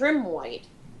and trim white,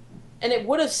 and it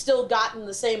would have still gotten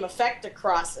the same effect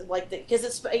across.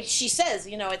 Because she says,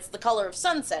 it's the color of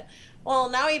sunset. Well,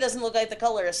 now he doesn't look like the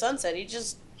color of sunset. He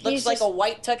just looks like a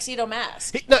white tuxedo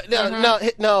mask.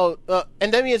 No.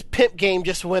 Endemia's pimp game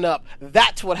just went up.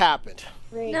 That's what happened.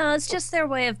 right. No, it's just their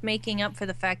way of making up for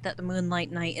the fact that the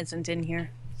Moonlight Knight isn't in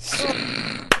here.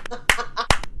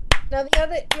 Now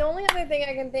the only other thing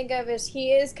I can think of is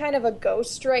he is kind of a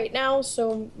ghost right now,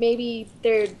 so maybe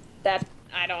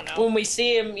I don't know. When we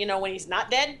see him, when he's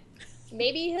not dead.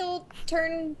 Maybe he'll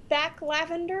turn back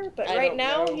lavender, but I right don't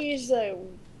now know. he's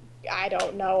I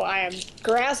don't know. I am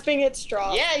grasping at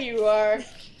straws. Yeah, you are.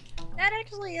 That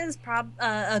actually is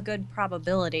a good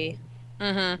probability.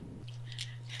 Mm-hmm.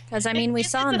 Because, we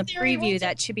saw in the It's a theory, preview what's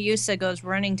that Chibiusa goes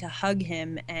running to hug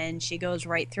him, and she goes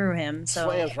right through him, so...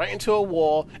 Slams right into a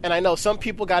wall, and I know some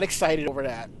people got excited over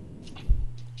that.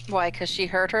 Why, because she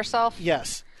hurt herself?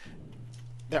 Yes.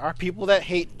 There are people that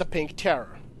hate the Pink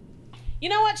Terror. You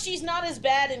know what? She's not as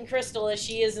bad in Crystal as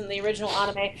she is in the original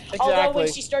anime. Although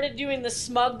when she started doing the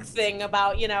smug thing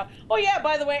about, oh yeah,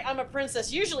 by the way, I'm a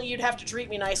princess. Usually you'd have to treat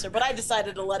me nicer, but I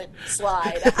decided to let it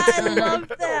slide. I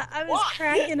love that. I was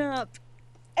cracking up.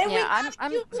 And we got a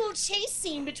cute little chase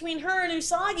scene between her and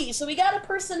Usagi, so we got a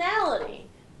personality.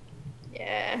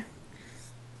 Yeah.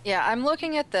 Yeah, I'm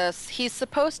looking at this. He's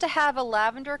supposed to have a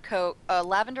lavender cloak,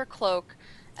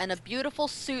 and a beautiful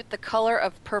suit the color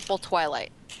of purple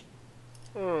twilight.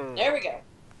 There we go.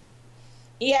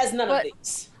 He has none of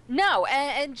these. No,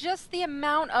 and just the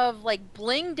amount of like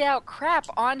blinged out crap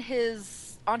on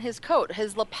his coat.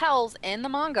 His lapels in the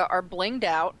manga are blinged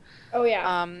out. Oh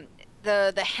yeah.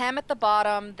 The hem at the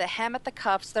bottom, the hem at the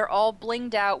cuffs, they're all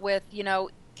blinged out with,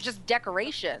 just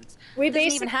decorations. It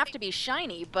doesn't even have to be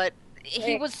shiny, but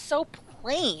he was so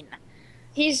plain.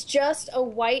 He's just a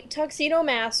white tuxedo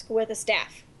mask with a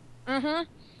staff. Mm-hmm.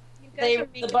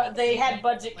 They had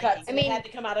budget cuts. They had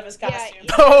to come out of his costume.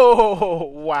 Yeah. Oh,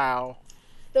 wow.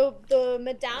 The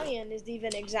medallion is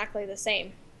even exactly the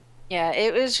same. Yeah,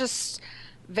 it was just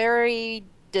very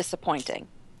disappointing.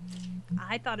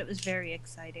 I thought it was very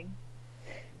exciting.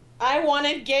 I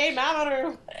wanted gay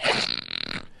Mamoru.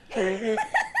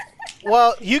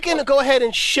 Well, you can go ahead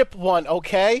and ship one,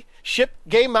 okay? Ship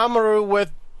gay Mamoru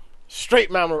with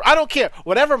straight Mamoru. I don't care.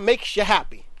 Whatever makes you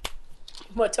happy.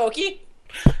 Motoki?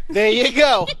 There you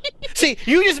go. See,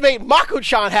 you just made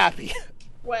Mako-chan happy.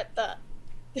 What the?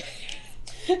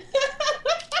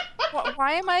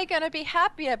 Why am I going to be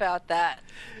happy about that?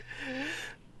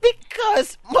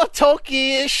 Because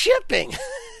Motoki is shipping.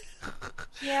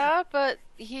 Yeah, but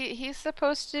he's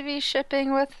supposed to be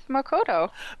shipping with Makoto.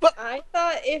 But I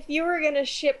thought if you were gonna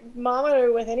ship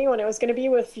Mamoru with anyone, it was gonna be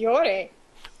with Fiore.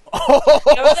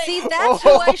 See, that's who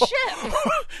I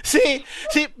ship.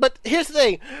 See, but here's the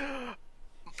thing.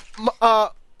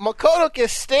 Makoto can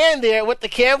stand there with the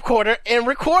camcorder and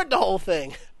record the whole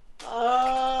thing.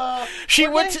 She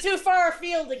went too far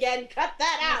afield again. Cut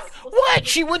that out. What?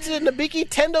 She went to the Nabiki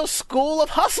Tendo School of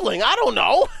Hustling. I don't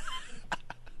know.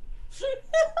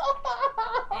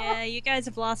 Yeah, you guys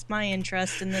have lost my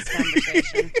interest in this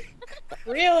conversation.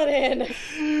 Reel it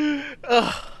in.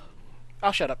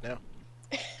 I'll shut up now.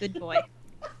 Good boy.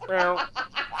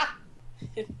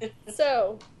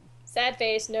 So, sad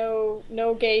face, no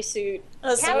gay suit.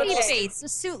 Happy face. The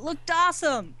suit looked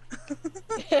awesome.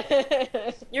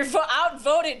 You're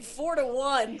outvoted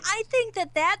 4-1. I think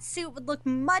that suit would look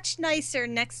much nicer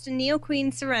next to Neo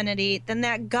Queen Serenity than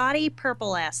that gaudy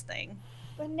purple ass thing.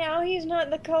 But now he's not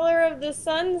the color of the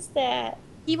sunset.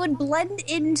 He would blend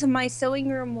into my sewing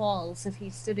room walls if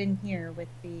he stood in here with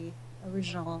the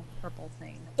original purple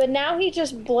thing. But now he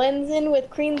just blends in with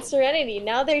Queen Serenity.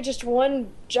 Now they're just one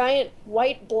giant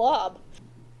white blob.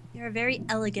 They're a very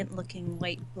elegant looking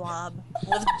white blob.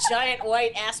 With giant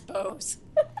white ass bows.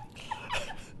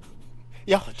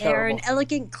 Yeah, they're an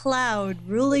elegant cloud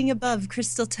ruling above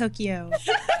Crystal Tokyo.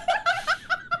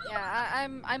 Yeah,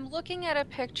 I'm looking at a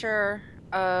picture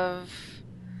of.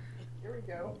 Here we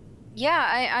go.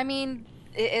 Yeah, I mean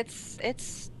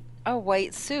it's a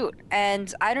white suit,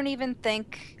 and I don't even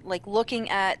think, like, looking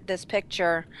at this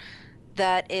picture,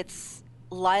 that it's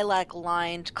lilac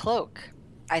lined cloak.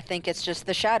 I think it's just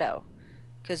the shadow,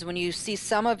 because when you see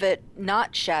some of it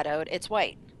not shadowed, it's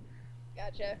white.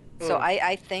 Gotcha. So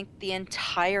I think the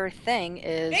entire thing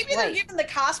is maybe white. They're giving the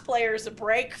cosplayers a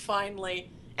break finally.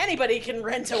 Anybody can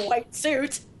rent a white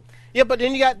suit. Yeah, but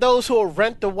then you got those who will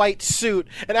rent the white suit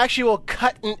and actually will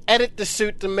cut and edit the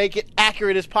suit to make it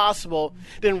accurate as possible,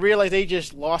 then realize they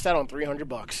just lost out on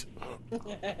 $300.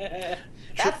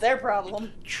 That's their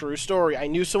problem. True story. I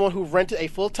knew someone who rented a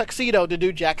full tuxedo to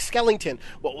do Jack Skellington.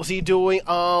 What was he doing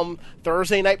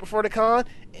Thursday night before the con?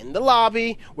 In the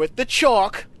lobby with the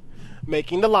chalk,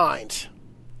 making the lines.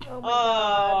 Oh my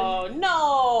god. No!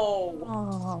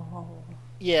 Oh.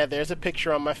 Yeah, there's a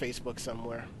picture on my Facebook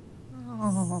somewhere.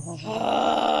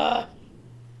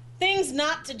 Things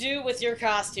not to do with your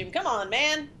costume. Come on,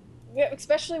 man. Yeah,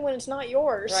 especially when it's not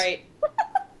yours. Right.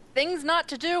 Things not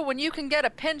to do when you can get a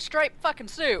pinstripe fucking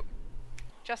suit.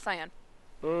 Just saying.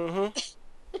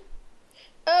 Mm-hmm.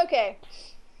 Okay.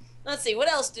 Let's see, what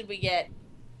else did we get?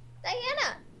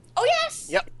 Diana. Oh, yes!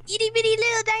 Yep. Itty bitty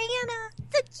little Diana.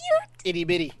 So cute. Itty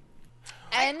bitty.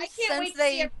 And I can't wait to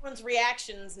see everyone's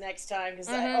reactions next time,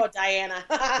 because, Diana.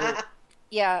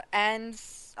 Yeah, and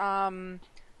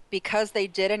because they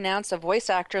did announce a voice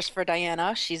actress for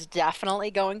Diana, she's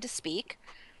definitely going to speak.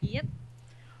 Yep.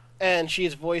 And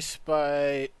she's voiced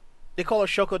by, they call her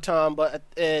Shokotan, but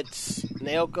it's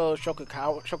Naoko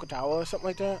Shokotawa or something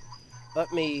like that.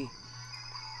 Let me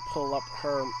pull up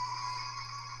her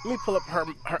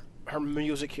her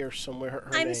music here somewhere. Her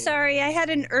I'm name. sorry, I had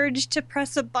an urge to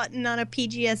press a button on a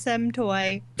PGSM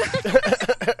toy.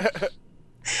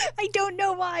 I don't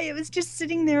know why. It was just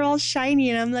sitting there all shiny,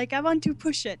 and I'm like, I want to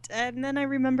push it. And then I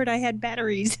remembered I had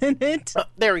batteries in it.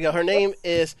 There we go. Her name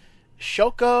is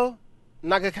Shoko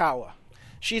Nagakawa.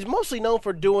 She's mostly known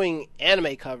for doing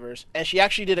anime covers, and she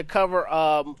actually did a cover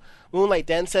of Moonlight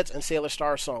Densetsu and Sailor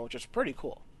Star Song, which is pretty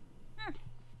cool.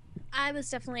 I was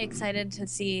definitely excited to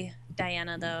see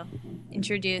Diana, though,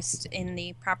 introduced in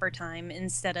the proper time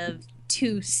instead of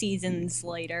 2 seasons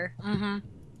later. Mm-hmm.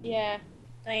 Yeah.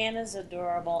 Diana's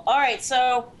adorable. All right,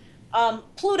 so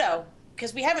Pluto,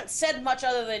 because we haven't said much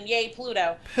other than yay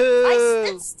Pluto.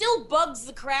 It still bugs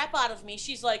the crap out of me.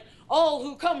 She's like, all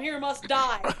who come here must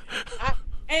die.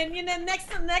 And you know, next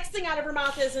thing out of her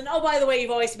mouth is, and oh, by the way,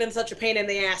 you've always been such a pain in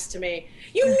the ass to me.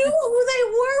 You knew who they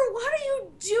were. What are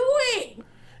you doing?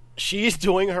 She's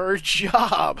doing her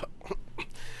job.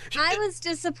 I was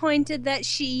disappointed that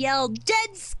she yelled,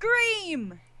 "Dead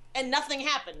Scream!" And nothing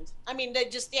happened. I mean, they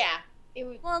just, yeah.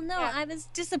 Well, no, Yeah. I was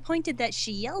disappointed that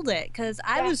she yelled it, because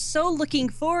I was so looking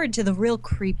forward to the real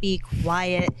creepy,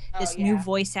 quiet, this new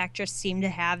voice actress seemed to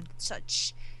have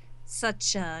such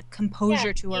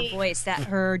composure to her voice that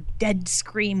her dead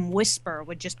scream whisper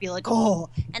would just be like, oh,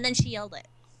 and then she yelled it.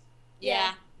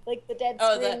 Yeah. Like the dead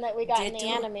scream that we got in the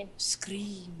anime.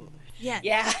 Scream. Yeah.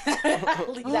 Yeah.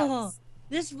 Oh,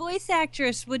 this voice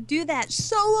actress would do that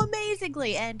so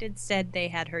amazingly, and instead they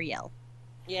had her yell.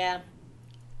 Yeah.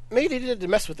 Maybe they did it to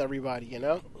mess with everybody, you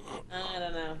know? I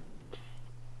don't know.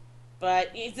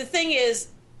 But the thing is,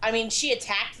 I mean, she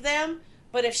attacked them,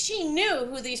 but if she knew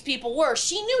who these people were,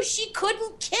 she knew she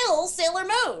couldn't kill Sailor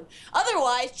Moon.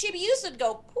 Otherwise, Chibiusa would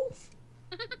go poof.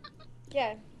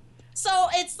 Yeah. So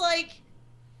it's like,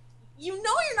 you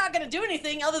know you're not going to do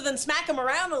anything other than smack him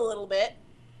around a little bit.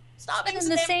 Stop being In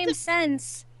the same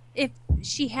sense, if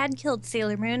she had killed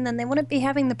Sailor Moon, then they wouldn't be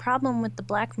having the problem with the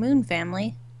Black Moon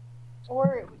family.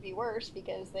 Or it would be worse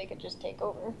because they could just take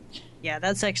over. Yeah,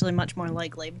 that's actually much more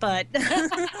likely, but...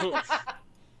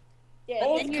 Yeah,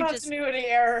 Old then continuity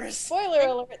errors. spoiler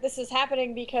alert, this is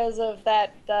happening because of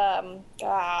that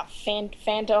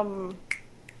Phantom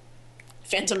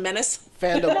Menace?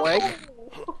 Fandom wank.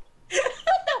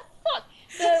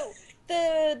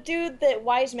 the dude that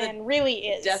Wise Man really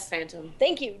is. Death Phantom.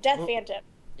 Thank you, Death Phantom.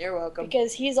 You're welcome.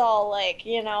 Because he's all like,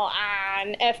 you know,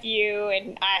 and F you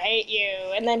and I hate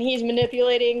you. And then he's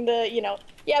manipulating the, you know,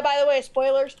 yeah, by the way,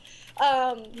 spoilers.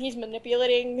 He's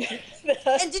manipulating the...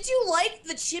 And did you like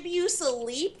the Chibiusa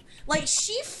leap? Like,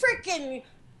 she freaking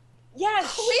Yeah,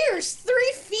 clears 3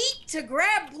 feet to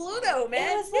grab Pluto, man.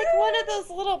 it was like one of those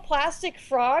little plastic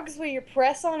frogs where you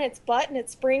press on its butt and it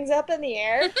springs up in the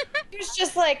air. It was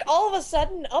just like all of a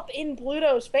sudden up in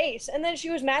Pluto's face, and then she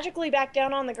was magically back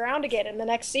down on the ground again in the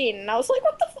next scene. And I was like,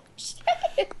 "What the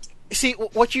fuck?" See,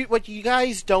 what you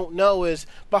guys don't know is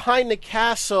behind the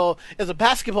castle is a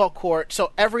basketball court.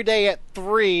 So every day at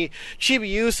 3,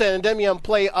 Chibiusa and Demian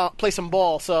play some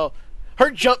ball. So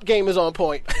her jump game is on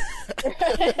point.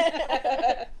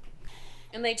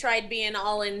 And they tried being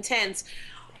all intense.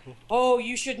 Oh,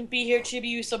 you shouldn't be here,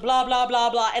 Chibiusa, blah, blah, blah,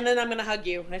 blah. And then I'm going to hug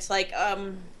you. And it's like,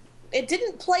 it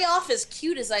didn't play off as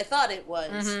cute as I thought it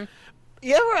was. Mm-hmm.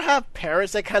 You ever have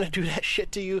parents that kind of do that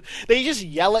shit to you? They just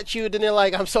yell at you, then they're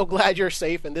like, "I'm so glad you're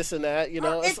safe," and this and that. You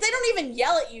know, They don't even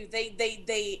yell at you.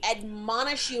 They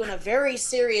admonish you in a very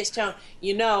serious tone.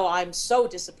 You know, I'm so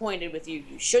disappointed with you.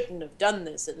 You shouldn't have done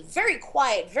this. And it's very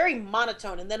quiet, very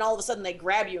monotone. And then all of a sudden they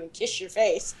grab you and kiss your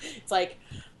face. It's like,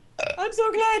 I'm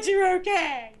so glad you're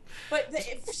okay. But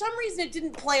for some reason it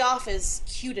didn't play off as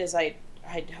cute as I'd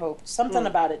hoped. Something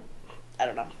about it, I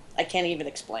don't know. I can't even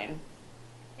explain.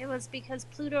 It was because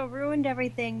Pluto ruined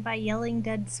everything by yelling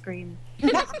 "Dead Scream." There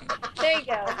you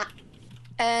go.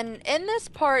 And in this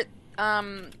part,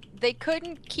 they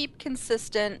couldn't keep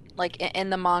consistent, like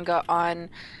in the manga, on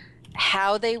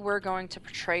how they were going to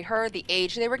portray her, the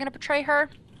age they were going to portray her.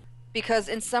 Because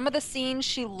in some of the scenes,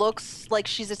 she looks like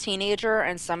she's a teenager,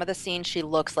 and some of the scenes, she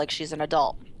looks like she's an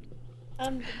adult.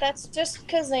 That's just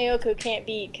because Naoko can't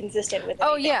be consistent with it.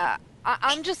 Oh, yeah.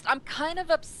 I'm kind of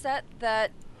upset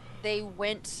that they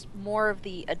went more of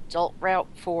the adult route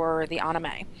for the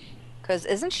anime. Because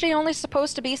isn't she only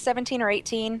supposed to be 17 or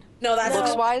 18? No, that's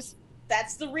looks-wise?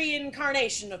 That's the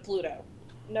reincarnation of Pluto.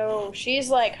 No,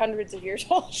 she's like hundreds of years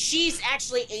old. She's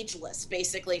actually ageless,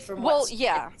 basically, from Well, what's...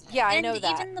 yeah, I know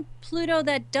that. And even the Pluto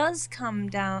that does come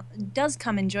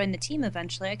and join the team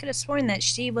eventually, I could have sworn that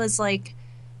she was like,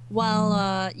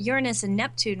 while Uranus and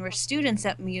Neptune were students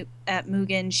at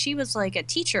Mugen, she was like a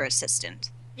teacher assistant.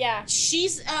 Yeah.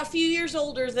 She's a few years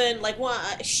older than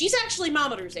she's actually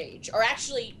Mamoru's age, or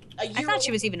actually a year. I thought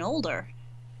she was even older.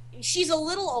 She's a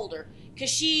little older because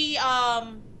she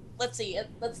let's see,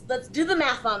 let's do the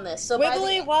math on this. So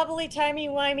Wibbly wobbly timey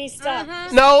wimey stuff.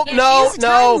 No, Yeah, no, she's a no,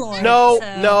 Time Lord, no,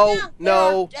 so-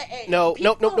 no, Yeah, no, no,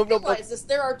 people no, don't no. realize this.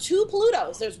 There are two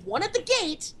Plutos. There's one at the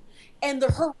gate, and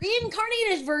her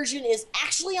reincarnated version is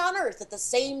actually on Earth at the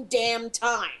same damn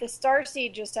time. The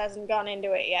starseed just hasn't gone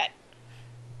into it yet.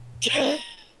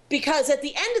 Because at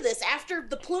the end of this, after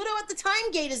the Pluto at the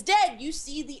time gate is dead, you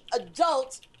see the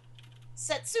adult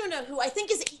Setsuna, who I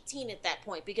think is 18 at that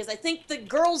point, because I think the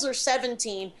girls are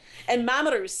 17 and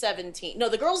Mamoru's 17. No,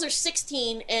 the girls are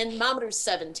 16 and Mamoru's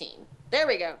 17. There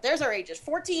we go. There's our ages.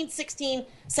 14, 16,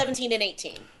 17, and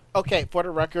 18. Okay, for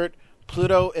the record,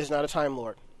 Pluto is not a Time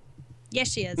Lord.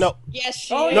 Yes, she is. No, Yes,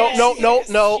 she Oh, is. no, yes, no, she no, is.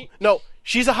 no, no.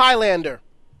 She's a Highlander.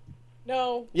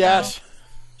 No. Yes.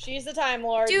 She's the Time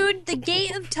Lord. Dude, the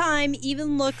Gate of Time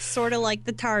even looks sort of like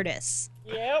the TARDIS.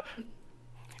 Yep.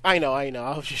 I know. I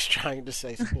was just trying to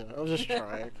say, I was just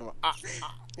trying. Come on.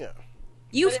 Yeah.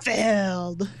 You But it-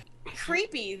 failed.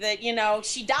 Creepy that,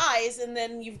 she dies and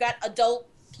then you've got adult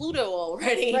Pluto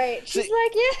already. Right. She's See-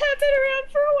 like, yeah, I've been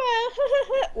around for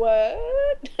a while.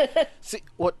 What? See,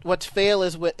 what's fail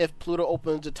is if Pluto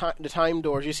opens the time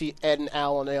doors, you see Ed and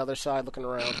Al on the other side looking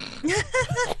around.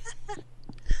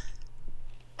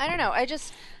 I don't know.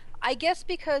 I guess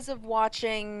because of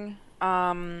watching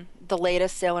the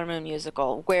latest Sailor Moon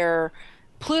musical, where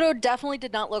Pluto definitely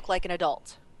did not look like an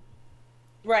adult.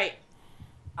 Right.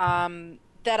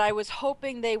 That I was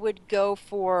hoping they would go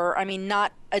for,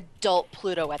 not adult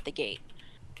Pluto at the gate.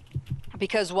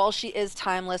 Because while she is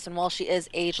timeless and while she is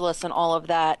ageless and all of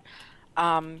that,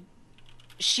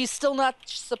 she's still not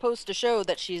supposed to show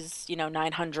that she's,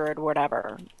 900 or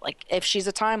whatever. Like, if she's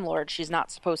a Time Lord, she's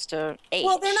not supposed to age.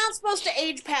 Well, they're not supposed to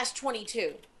age past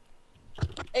 22.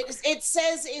 It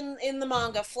says in the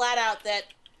manga flat out that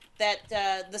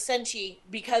the Senshi,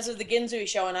 because of the Ginzui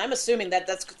show, and I'm assuming that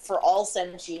that's for all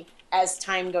Senshi as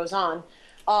time goes on,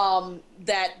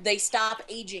 that they stop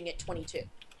aging at 22.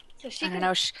 So she I don't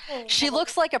can- know. She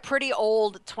looks like a pretty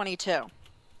old 22.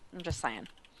 I'm just saying.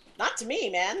 Not to me,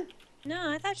 man. No,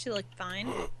 I thought she looked fine.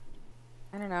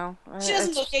 I don't know. She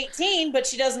doesn't look 18, but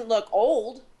she doesn't look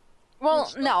old. Well,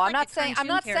 She no, looks I'm like not a saying. I'm cartoon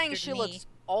not saying character she to me. looks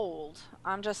old.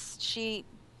 I'm just she.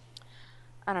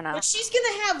 I don't know. But she's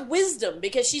gonna have wisdom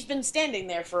because she's been standing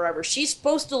there forever. She's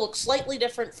supposed to look slightly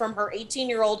different from her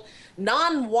 18-year-old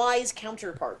non-wise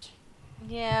counterpart.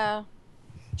 Yeah.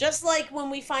 Just like when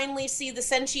we finally see the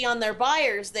Senshi on their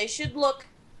buyers, they should look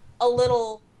a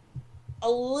little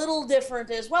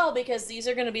different as well, because these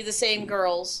are going to be the same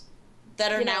girls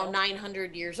that are now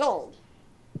 900 years old.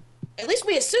 At least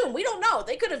we assume. We don't know.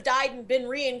 They could have died and been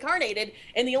reincarnated,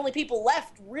 and the only people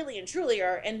left, really and truly,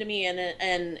 are Endymion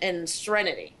and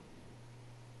Serenity.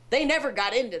 They never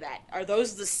got into that. Are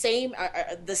those the same?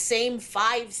 The same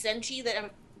 5 Senshi that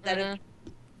have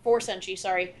 4 Senshi?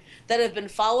 Sorry, that have been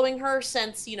following her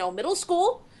since middle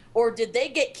school, or did they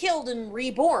get killed and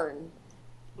reborn?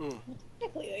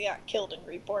 Technically, they got killed and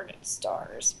reborn as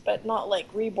stars, but not like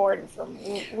reborn from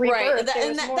rebirth. Right, It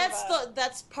was more of a-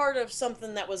 that's part of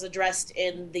something that was addressed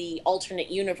in the alternate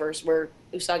universe where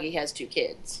Usagi has 2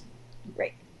 kids.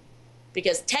 Right.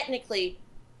 Because technically,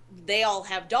 they all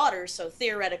have daughters, so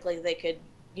theoretically they could,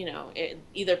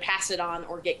 either pass it on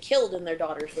or get killed, and their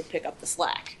daughters would pick up the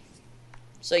slack.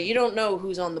 So you don't know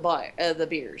who's on the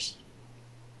beers.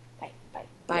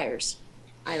 Buyers.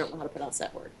 I don't know how to pronounce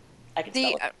that word. I can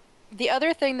spell it. The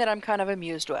other thing that I'm kind of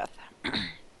amused with,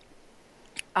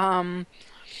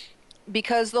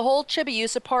 because the whole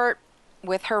Chibiusa part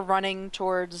with her running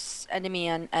towards Enemy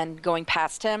and going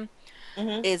past him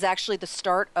is actually the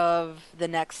start of the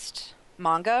next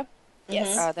manga.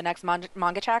 Yes. The next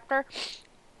manga chapter.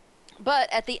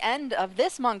 But at the end of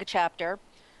this manga chapter,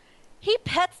 he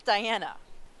pets Diana.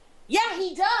 Yeah,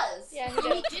 he does. Yeah, he he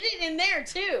does. did it in there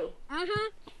too.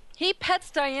 He pets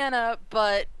Diana,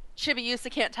 but Chibiusa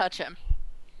can't touch him.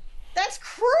 That's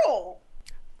cruel.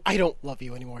 I don't love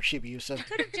you anymore, Shibuya.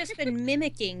 Could have just been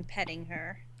mimicking petting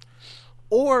her.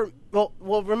 Or, well,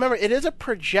 remember, it is a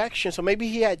projection, so maybe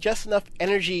he had just enough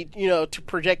energy, to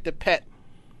project the pet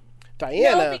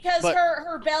Diana. No, because but,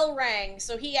 her bell rang,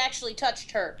 so he actually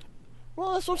touched her.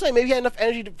 Well, that's what I'm saying. Maybe he had enough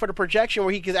energy for the projection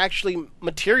where he could actually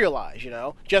materialize,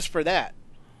 just for that.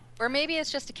 Or maybe it's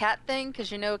just a cat thing,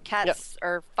 because cats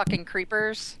are fucking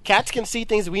creepers. Cats can see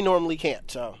things we normally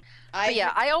can't, so. But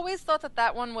yeah, I always thought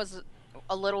that one was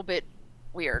a little bit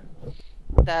weird.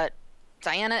 That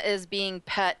Diana is being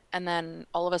pet, and then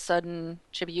all of a sudden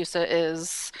Chibiusa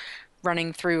is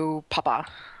running through Papa.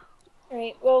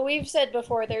 Right. Well, we've said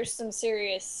before there's some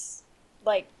serious,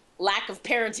 like, Lack of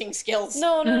parenting skills.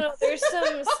 no. There's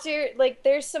some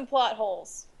there's some plot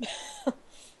holes.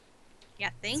 Yeah,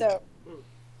 think. So,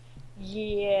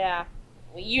 yeah.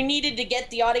 You needed to get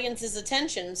the audience's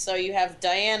attention, so you have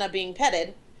Diana being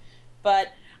petted.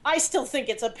 But I still think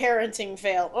it's a parenting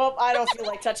fail. Oh, I don't feel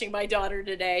like touching my daughter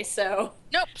today, so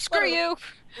Nope, screw you.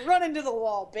 run into the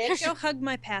wall, bitch. Go hug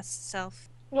my past self.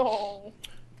 Oh.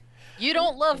 You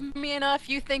don't love me enough.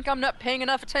 You think I'm not paying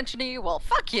enough attention to you? Well,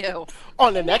 fuck you.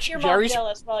 On the next Your mom Jerry,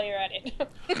 jealous while you're at it.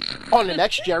 on the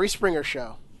next Jerry Springer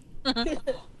show.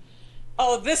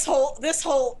 Oh, this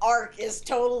whole arc is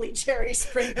totally Jerry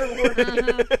Springer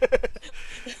worthy.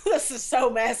 This is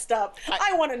so messed up.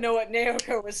 I want to know what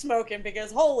Naoko was smoking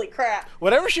because holy crap.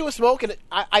 Whatever she was smoking,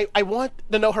 I want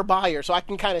to know her buyer so I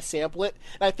can kind of sample it.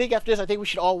 And I think after this, I think we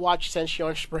should all watch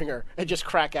Senshion Springer and just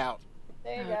crack out.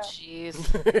 There you Oh, go. jeez.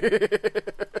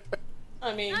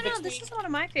 I mean, I don't know, this is one of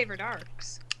my favorite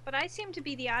arcs. But I seem to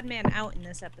be the odd man out in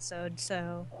this episode,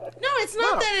 so... no, it's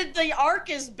not that the arc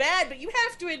is bad, but you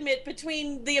have to admit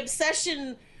between the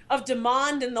obsession of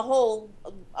Demond and the whole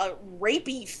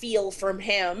rapey feel from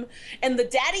him, and the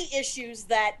daddy issues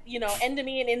that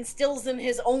Endymion instills in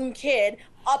his own kid,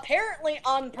 apparently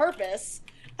on purpose.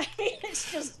 I mean,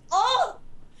 it's just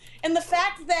and the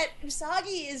fact that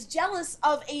Usagi is jealous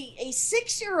of a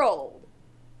 6-year-old.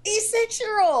 A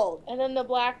 6-year-old! And then the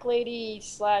black lady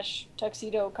 /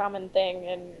 tuxedo common thing,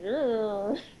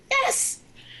 and... Yes!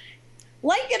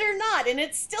 Like it or not, and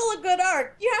it's still a good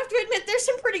arc, you have to admit there's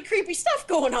some pretty creepy stuff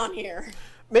going on here.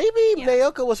 Maybe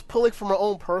Naoko was pulling from her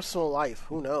own personal life.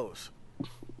 Who knows?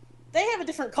 They have a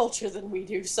different culture than we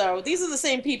do, so these are the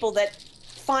same people that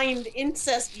find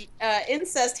incest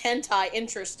hentai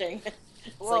interesting.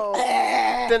 Well,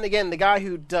 then again, the guy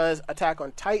who does Attack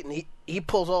on Titan, he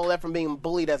pulls all that from being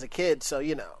bullied as a kid, so,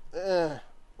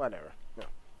 whatever. No.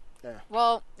 Yeah.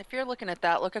 Well, if you're looking at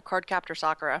that, look at Cardcaptor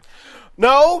Sakura.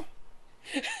 No!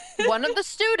 One of the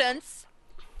students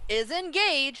is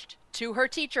engaged to her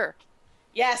teacher.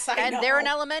 Yes, I know. And they're in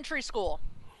elementary school.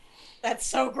 That's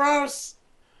so gross.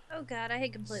 Oh god, I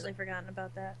had completely forgotten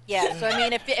about that. Yeah, so I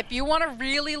mean, if you want to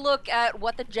really look at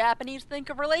what the Japanese think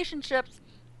of relationships,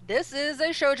 this is a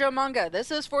shoujo manga. This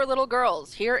is for little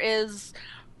girls. Here is,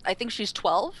 I think she's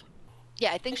 12.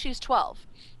 Yeah, I think she's 12.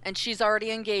 And she's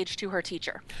already engaged to her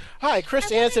teacher. Hi,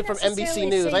 Chris Anson from NBC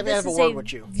News. I have a word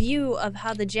with you. View of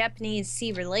how the Japanese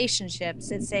see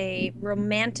relationships. It's a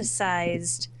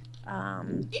romanticized.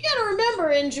 You gotta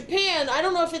remember, in Japan, I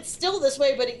don't know if it's still this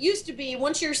way, but it used to be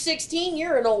once you're 16,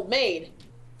 you're an old maid.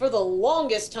 For the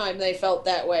longest time, they felt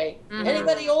that way. Mm-hmm.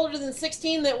 Anybody older than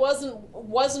 16 that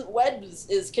wasn't wed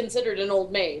is considered an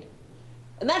old maid,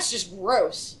 and that's just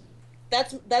gross.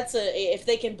 That's a if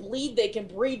they can bleed, they can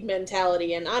breed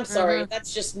mentality, and I'm sorry,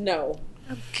 that's just no.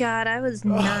 Oh God, I was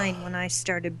 9 when I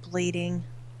stared bleeding.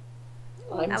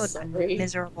 I'm that was sorry.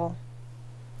 Miserable.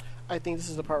 I think this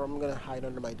is the part where I'm going to hide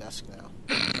under my desk now.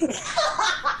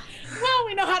 Well,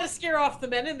 we know how to scare off the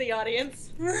men in the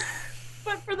audience.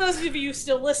 But for those of you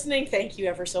still listening, thank you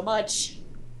ever so much.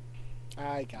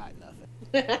 I got nothing.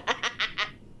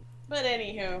 But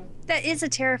anywho. That is a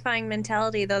terrifying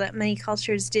mentality, though, that many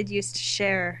cultures did used to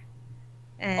share.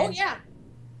 And oh, yeah.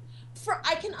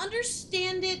 I can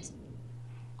understand it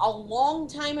a long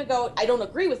time ago. I don't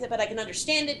agree with it, but I can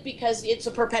understand it because it's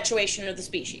a perpetuation of the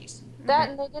species. That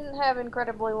and they didn't have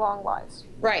incredibly long lives.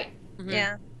 Right. Mm-hmm.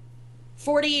 Yeah.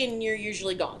 40 and you're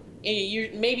usually gone.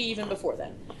 Maybe even before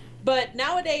then. But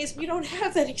nowadays, we don't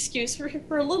have that excuse.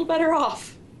 We're a little better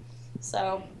off.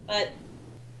 So, but,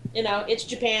 it's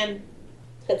Japan.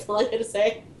 That's all I gotta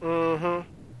say. Mm-hmm.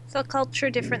 It's a culture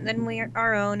different than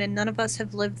our own, and none of us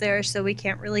have lived there, so we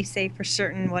can't really say for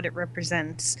certain what it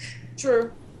represents.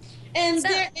 True. And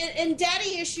and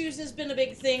daddy issues has been a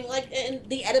big thing, and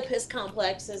the Oedipus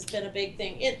complex has been a big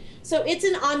thing. So it's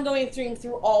an ongoing thing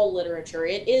through all literature.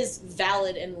 It is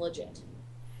valid and legit.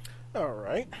 All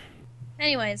right.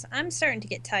 Anyways, I'm starting to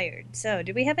get tired, so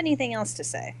do we have anything else to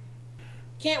say?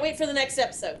 Can't wait for the next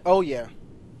episode. Oh, yeah.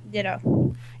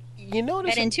 Ditto. You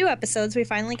notice... And in 2 episodes, we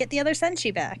finally get the other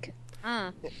Senshi back.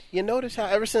 You notice how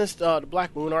ever since the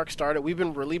Black Moon arc started, we've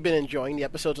really been enjoying the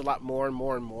episodes a lot more and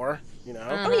more and more,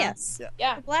 Oh, yes.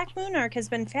 Yeah. The Black Moon arc has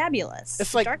been fabulous.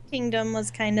 It's like... Dark Kingdom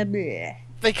was kind of bleh.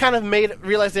 They kind of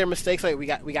realized their mistakes, like, we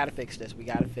got to fix this, we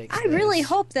got to fix this. I really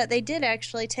hope that they did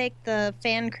actually take the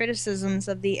fan criticisms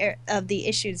of the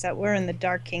issues that were in the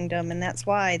Dark Kingdom, and that's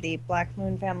why the Black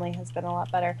Moon family has been a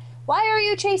lot better. Why are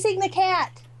you chasing the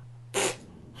cat?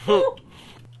 The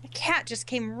cat just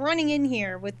came running in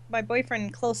here with my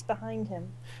boyfriend close behind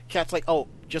him. Cat's like, oh,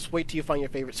 just wait till you find your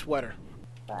favorite sweater.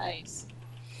 Nice.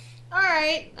 All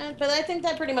right, but I think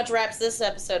that pretty much wraps this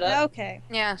episode up. Okay.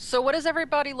 Yeah, so what is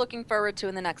everybody looking forward to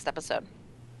in the next episode?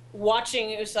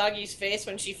 Watching Usagi's face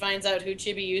when she finds out who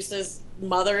Chibiusa's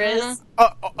mother is.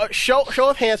 Show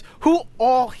of hands. Who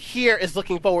all here is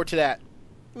looking forward to that?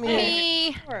 Me.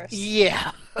 Of course.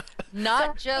 Yeah.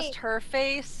 Not just her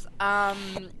face,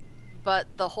 but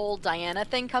the whole Diana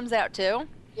thing comes out too.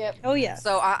 Yep. Oh, yes.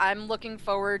 So I'm looking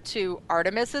forward to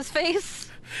Artemis's face.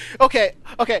 Okay.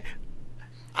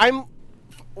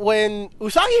 When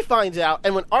Usagi finds out,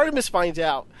 and when Artemis finds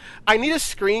out, I need a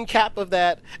screen cap of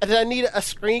that, and then I need a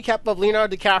screen cap of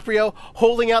Leonardo DiCaprio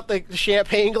holding out the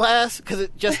champagne glass, because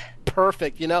it's just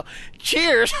perfect, you know?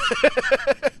 Cheers!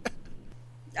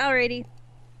 Alrighty.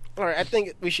 Alright, I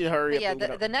think we should hurry up. Yeah, and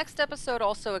get the next episode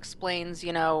also explains,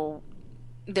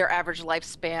 their average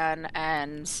lifespan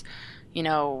and,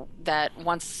 that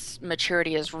once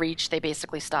maturity is reached, they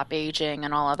basically stop aging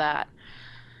and all of that.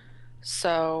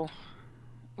 So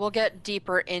we'll get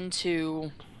deeper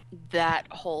into that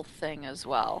whole thing as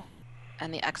well,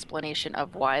 and the explanation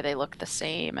of why they look the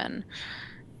same, and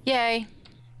yay.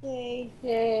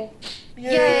 Yay,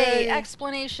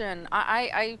 explanation.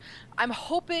 I'm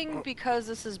hoping, because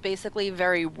this is basically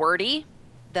very wordy,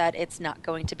 that it's not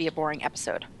going to be a boring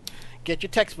episode. Get your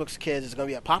textbooks, kids. It's going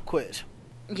to be a pop quiz.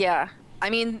 Yeah. I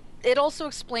mean, it also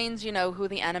explains, who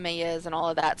the anime is and all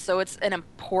of that. So it's an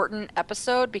important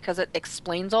episode because it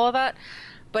explains all of that.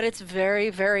 But it's very,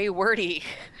 very wordy.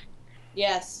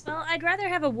 Yes. Well, I'd rather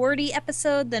have a wordy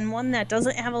episode than one that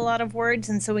doesn't have a lot of words,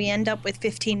 and so we end up with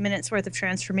 15 minutes worth of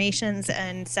transformations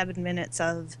and 7 minutes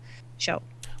of show.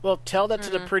 Well, tell that to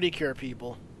the Pretty Cure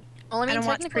people. Well, I don't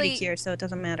watch Pretty Cure, so it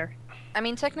doesn't matter. I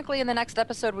mean, technically, in the next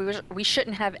episode, we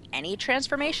shouldn't have any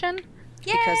transformation.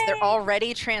 Yay! Because they're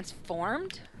already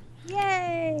transformed.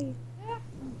 Yay!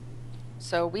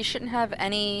 So we shouldn't have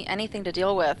anything to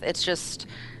deal with.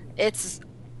 It's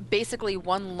basically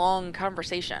one long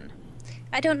conversation.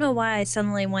 I don't know why I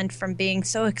suddenly went from being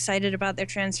so excited about their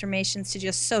transformations to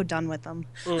just so done with them.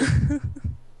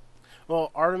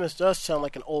 Well, Artemis does sound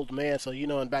like an old man, so in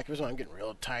the back of his mind, I'm getting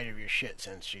real tired of your shit,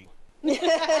 Sensei.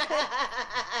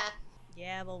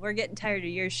 Yeah, well, we're getting tired of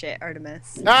your shit,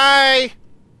 Artemis. Hi!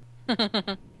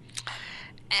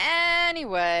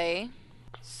 Anyway,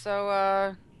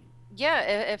 so,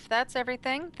 if that's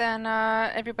everything, then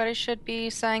everybody should be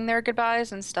saying their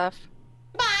goodbyes and stuff.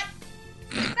 Bye!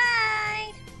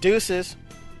 Deuces.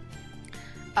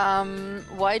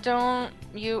 Why don't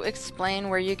you explain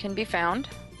where you can be found?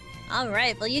 All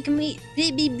right, well, you can meet...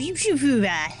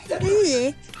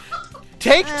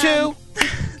 Take two!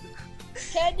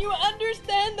 Can you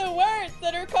understand the words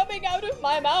that are coming out of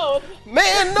my mouth?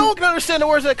 Man, no one can understand the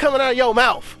words that are coming out of your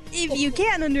mouth. If you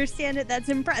can't understand it, that's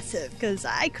impressive, because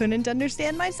I couldn't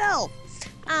understand myself.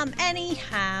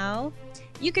 Anyhow,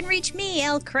 you can reach me,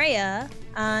 El Crea,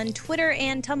 on Twitter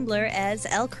and Tumblr as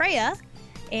El Crea,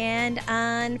 and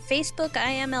on Facebook, I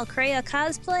am El Crea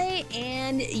Cosplay,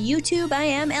 and YouTube, I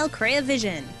am El Crea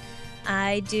Vision.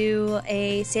 I do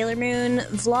a Sailor Moon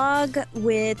vlog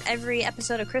with every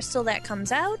episode of Crystal that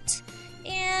comes out.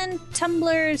 And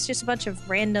Tumblr is just a bunch of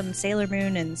random Sailor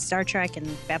Moon and Star Trek and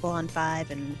Babylon 5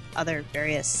 and other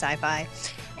various sci-fi.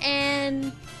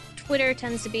 And Twitter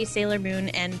tends to be Sailor Moon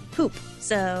and poop.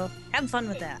 So have fun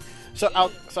with that. So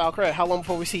Alcrea, how long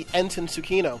before we see Ensign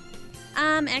Tsukino?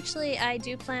 Actually, I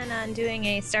do plan on doing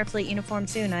a Starfleet uniform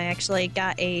soon. I actually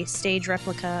got a stage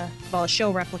replica, a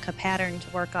show replica pattern to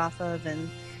work off of, and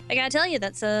I gotta tell you,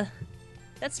 that's the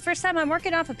first time I'm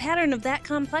working off a pattern of that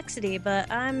complexity,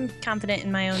 but I'm confident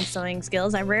in my own sewing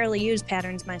skills. I rarely use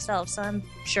patterns myself, so I'm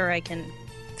sure I can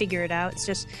figure it out. It's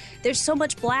just, there's so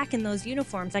much black in those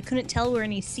uniforms, I couldn't tell where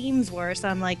any seams were, so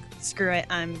I'm like, screw it,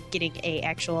 I'm getting a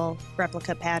actual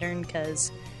replica pattern,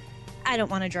 because I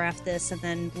don't want to draft this and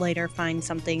then later find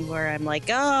something where I'm like,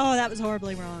 oh, that was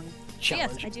horribly wrong. So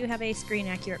yes, I do have a screen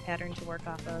accurate pattern to work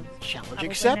off of. Challenge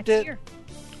accepted.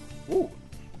 Ooh.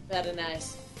 Very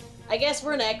nice. I guess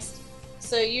we're next.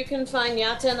 So you can find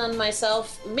Yaten and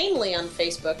myself mainly on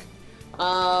Facebook.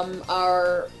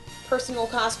 Our personal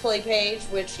cosplay page,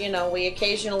 which, we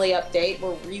occasionally update.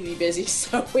 We're really busy,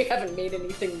 so we haven't made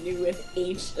anything new in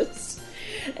ages.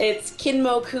 It's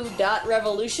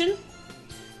kinmoku.revolution.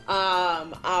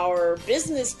 Our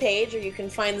business page, where you can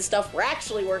find the stuff we're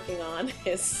actually working on,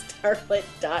 is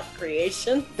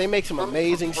starlit.creation. They make some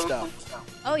amazing stuff.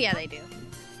 Oh, yeah, they do.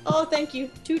 Oh, thank you.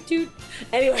 Toot toot.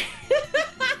 Anyway,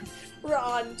 we're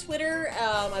on Twitter.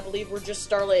 I believe we're just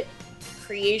Starlit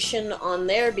Creation on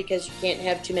there because you can't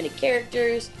have too many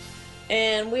characters.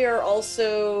 And we are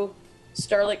also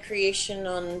Starlit Creation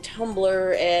on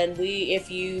Tumblr. And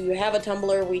if you have a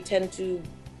Tumblr, we tend to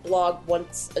blog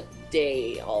once a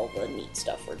day all the neat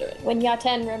stuff we're doing. When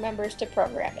Yaten remembers to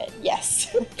program it,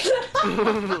 yes.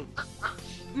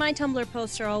 My Tumblr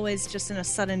posts are always just in a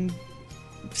sudden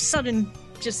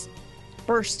just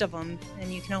burst of them,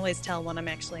 and you can always tell when I'm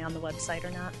actually on the website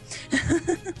or not.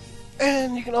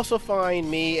 And you can also find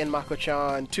me and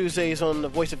Mako-chan Tuesdays on the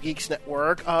Voice of Geeks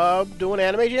Network doing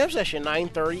Anime Jam Session,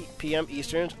 9:30 p.m.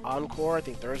 Eastern. Encore, I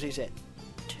think Thursdays at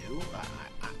 2.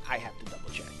 I have to double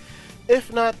check.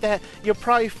 If not that, you'll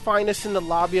probably find us in the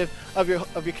lobby of your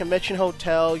convention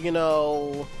hotel, you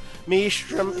know, me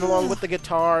strumming along with the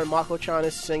guitar, and Mako-chan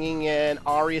is singing, and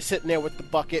Ari is sitting there with the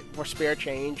bucket for spare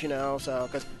change, you know, so,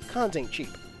 because cons ain't cheap.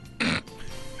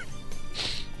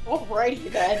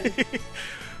 Alrighty then.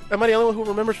 Am I the only one who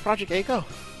remembers Project Echo?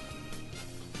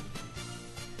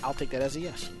 I'll take that as a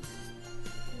yes.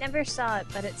 Never saw it,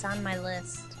 but it's on my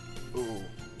list. Ooh.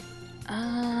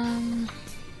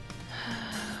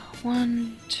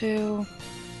 1, 2.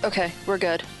 Okay, we're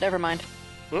good. Never mind.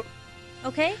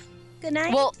 Okay. Good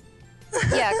night. Well,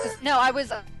 yeah, 'cause, no,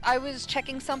 I was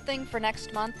checking something for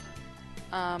next month.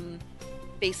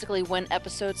 Basically when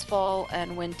episodes fall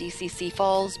and when DCC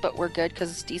falls, but we're good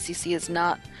because DCC is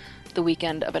not the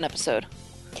weekend of an episode.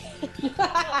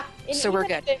 So we're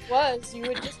good. If it was, you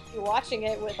would just be watching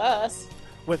it with us.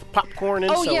 With popcorn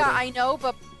and soda. Oh yeah, I know,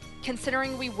 but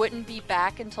considering we wouldn't be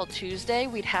back until Tuesday,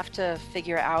 we'd have to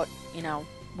figure out, you know,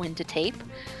 when to tape.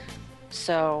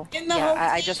 So In the yeah, hotel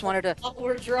I just wanted to. while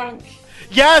we're drunk.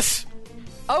 Yes!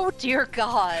 Oh dear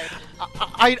God!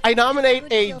 I nominate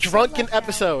would a feel so drunken left out.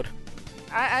 episode.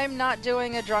 I'm not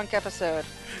doing a drunk episode.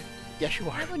 Yes, you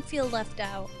are. I would feel left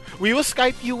out. We will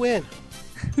Skype you in.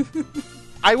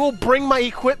 I will bring my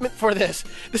equipment for this.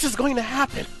 This is going to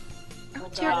happen. Oh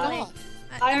dear God!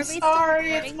 I'm Are we still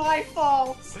sorry, it's recording? my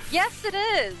fault. Yes, it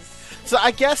is. So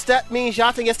I guess that means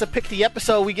Yaten gets to pick the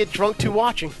episode we get drunk to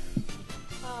watching.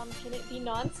 Can it be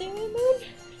non-Sailor Moon?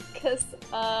 Because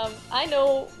I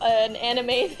know an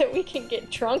anime that we can get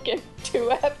drunk in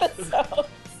 2 episodes.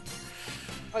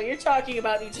 Oh, you're talking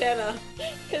about Utena.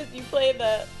 Because you play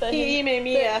the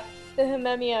Himemiya.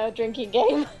 Himemiya drinking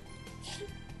game.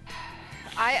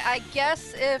 I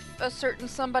guess if a certain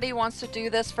somebody wants to do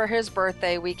this for his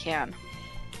birthday, we can.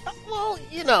 Well,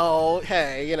 you know,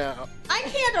 hey, you know. I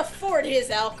can't afford his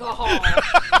alcohol.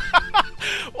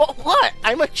 Well, what?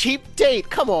 I'm a cheap date.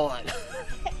 Come on.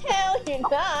 Hell, you're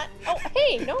not. Oh,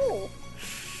 hey, no.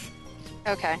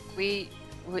 Okay, we've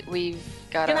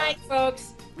got Good night,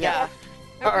 folks. Yeah.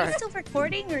 Are we Alright. still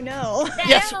recording or no?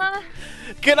 Yes.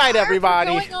 Good night,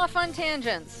 everybody. Going off on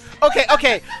tangents.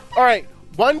 Okay. All right.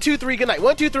 1, 2, 3. Good night.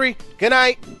 1, 2, 3. Good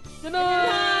night. Good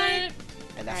night.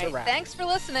 And that's All a right, wrap. thanks for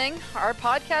listening. Our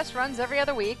podcast runs every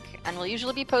other week and will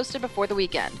usually be posted before the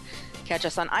weekend. Catch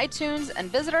us on iTunes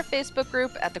and visit our Facebook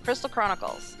group at The Crystal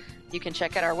Chronicles. You can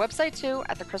check out our website too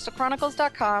at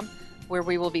thecrystalchronicles.com, where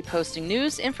we will be posting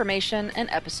news, information, and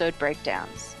episode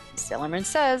breakdowns. Sailor Moon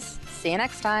says, see you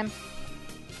next time.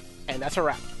 And that's a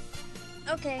wrap.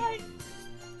 Okay.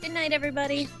 Good night,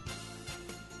 everybody.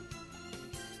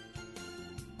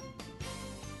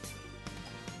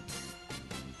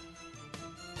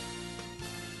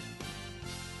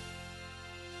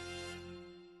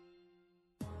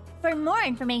 For more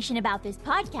information about this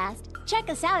podcast, check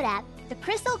us out at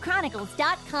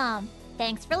thecrystalchronicles.com.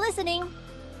 Thanks for listening.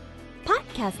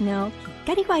 Podcast no,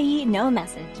 hikari wa ii no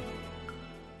message.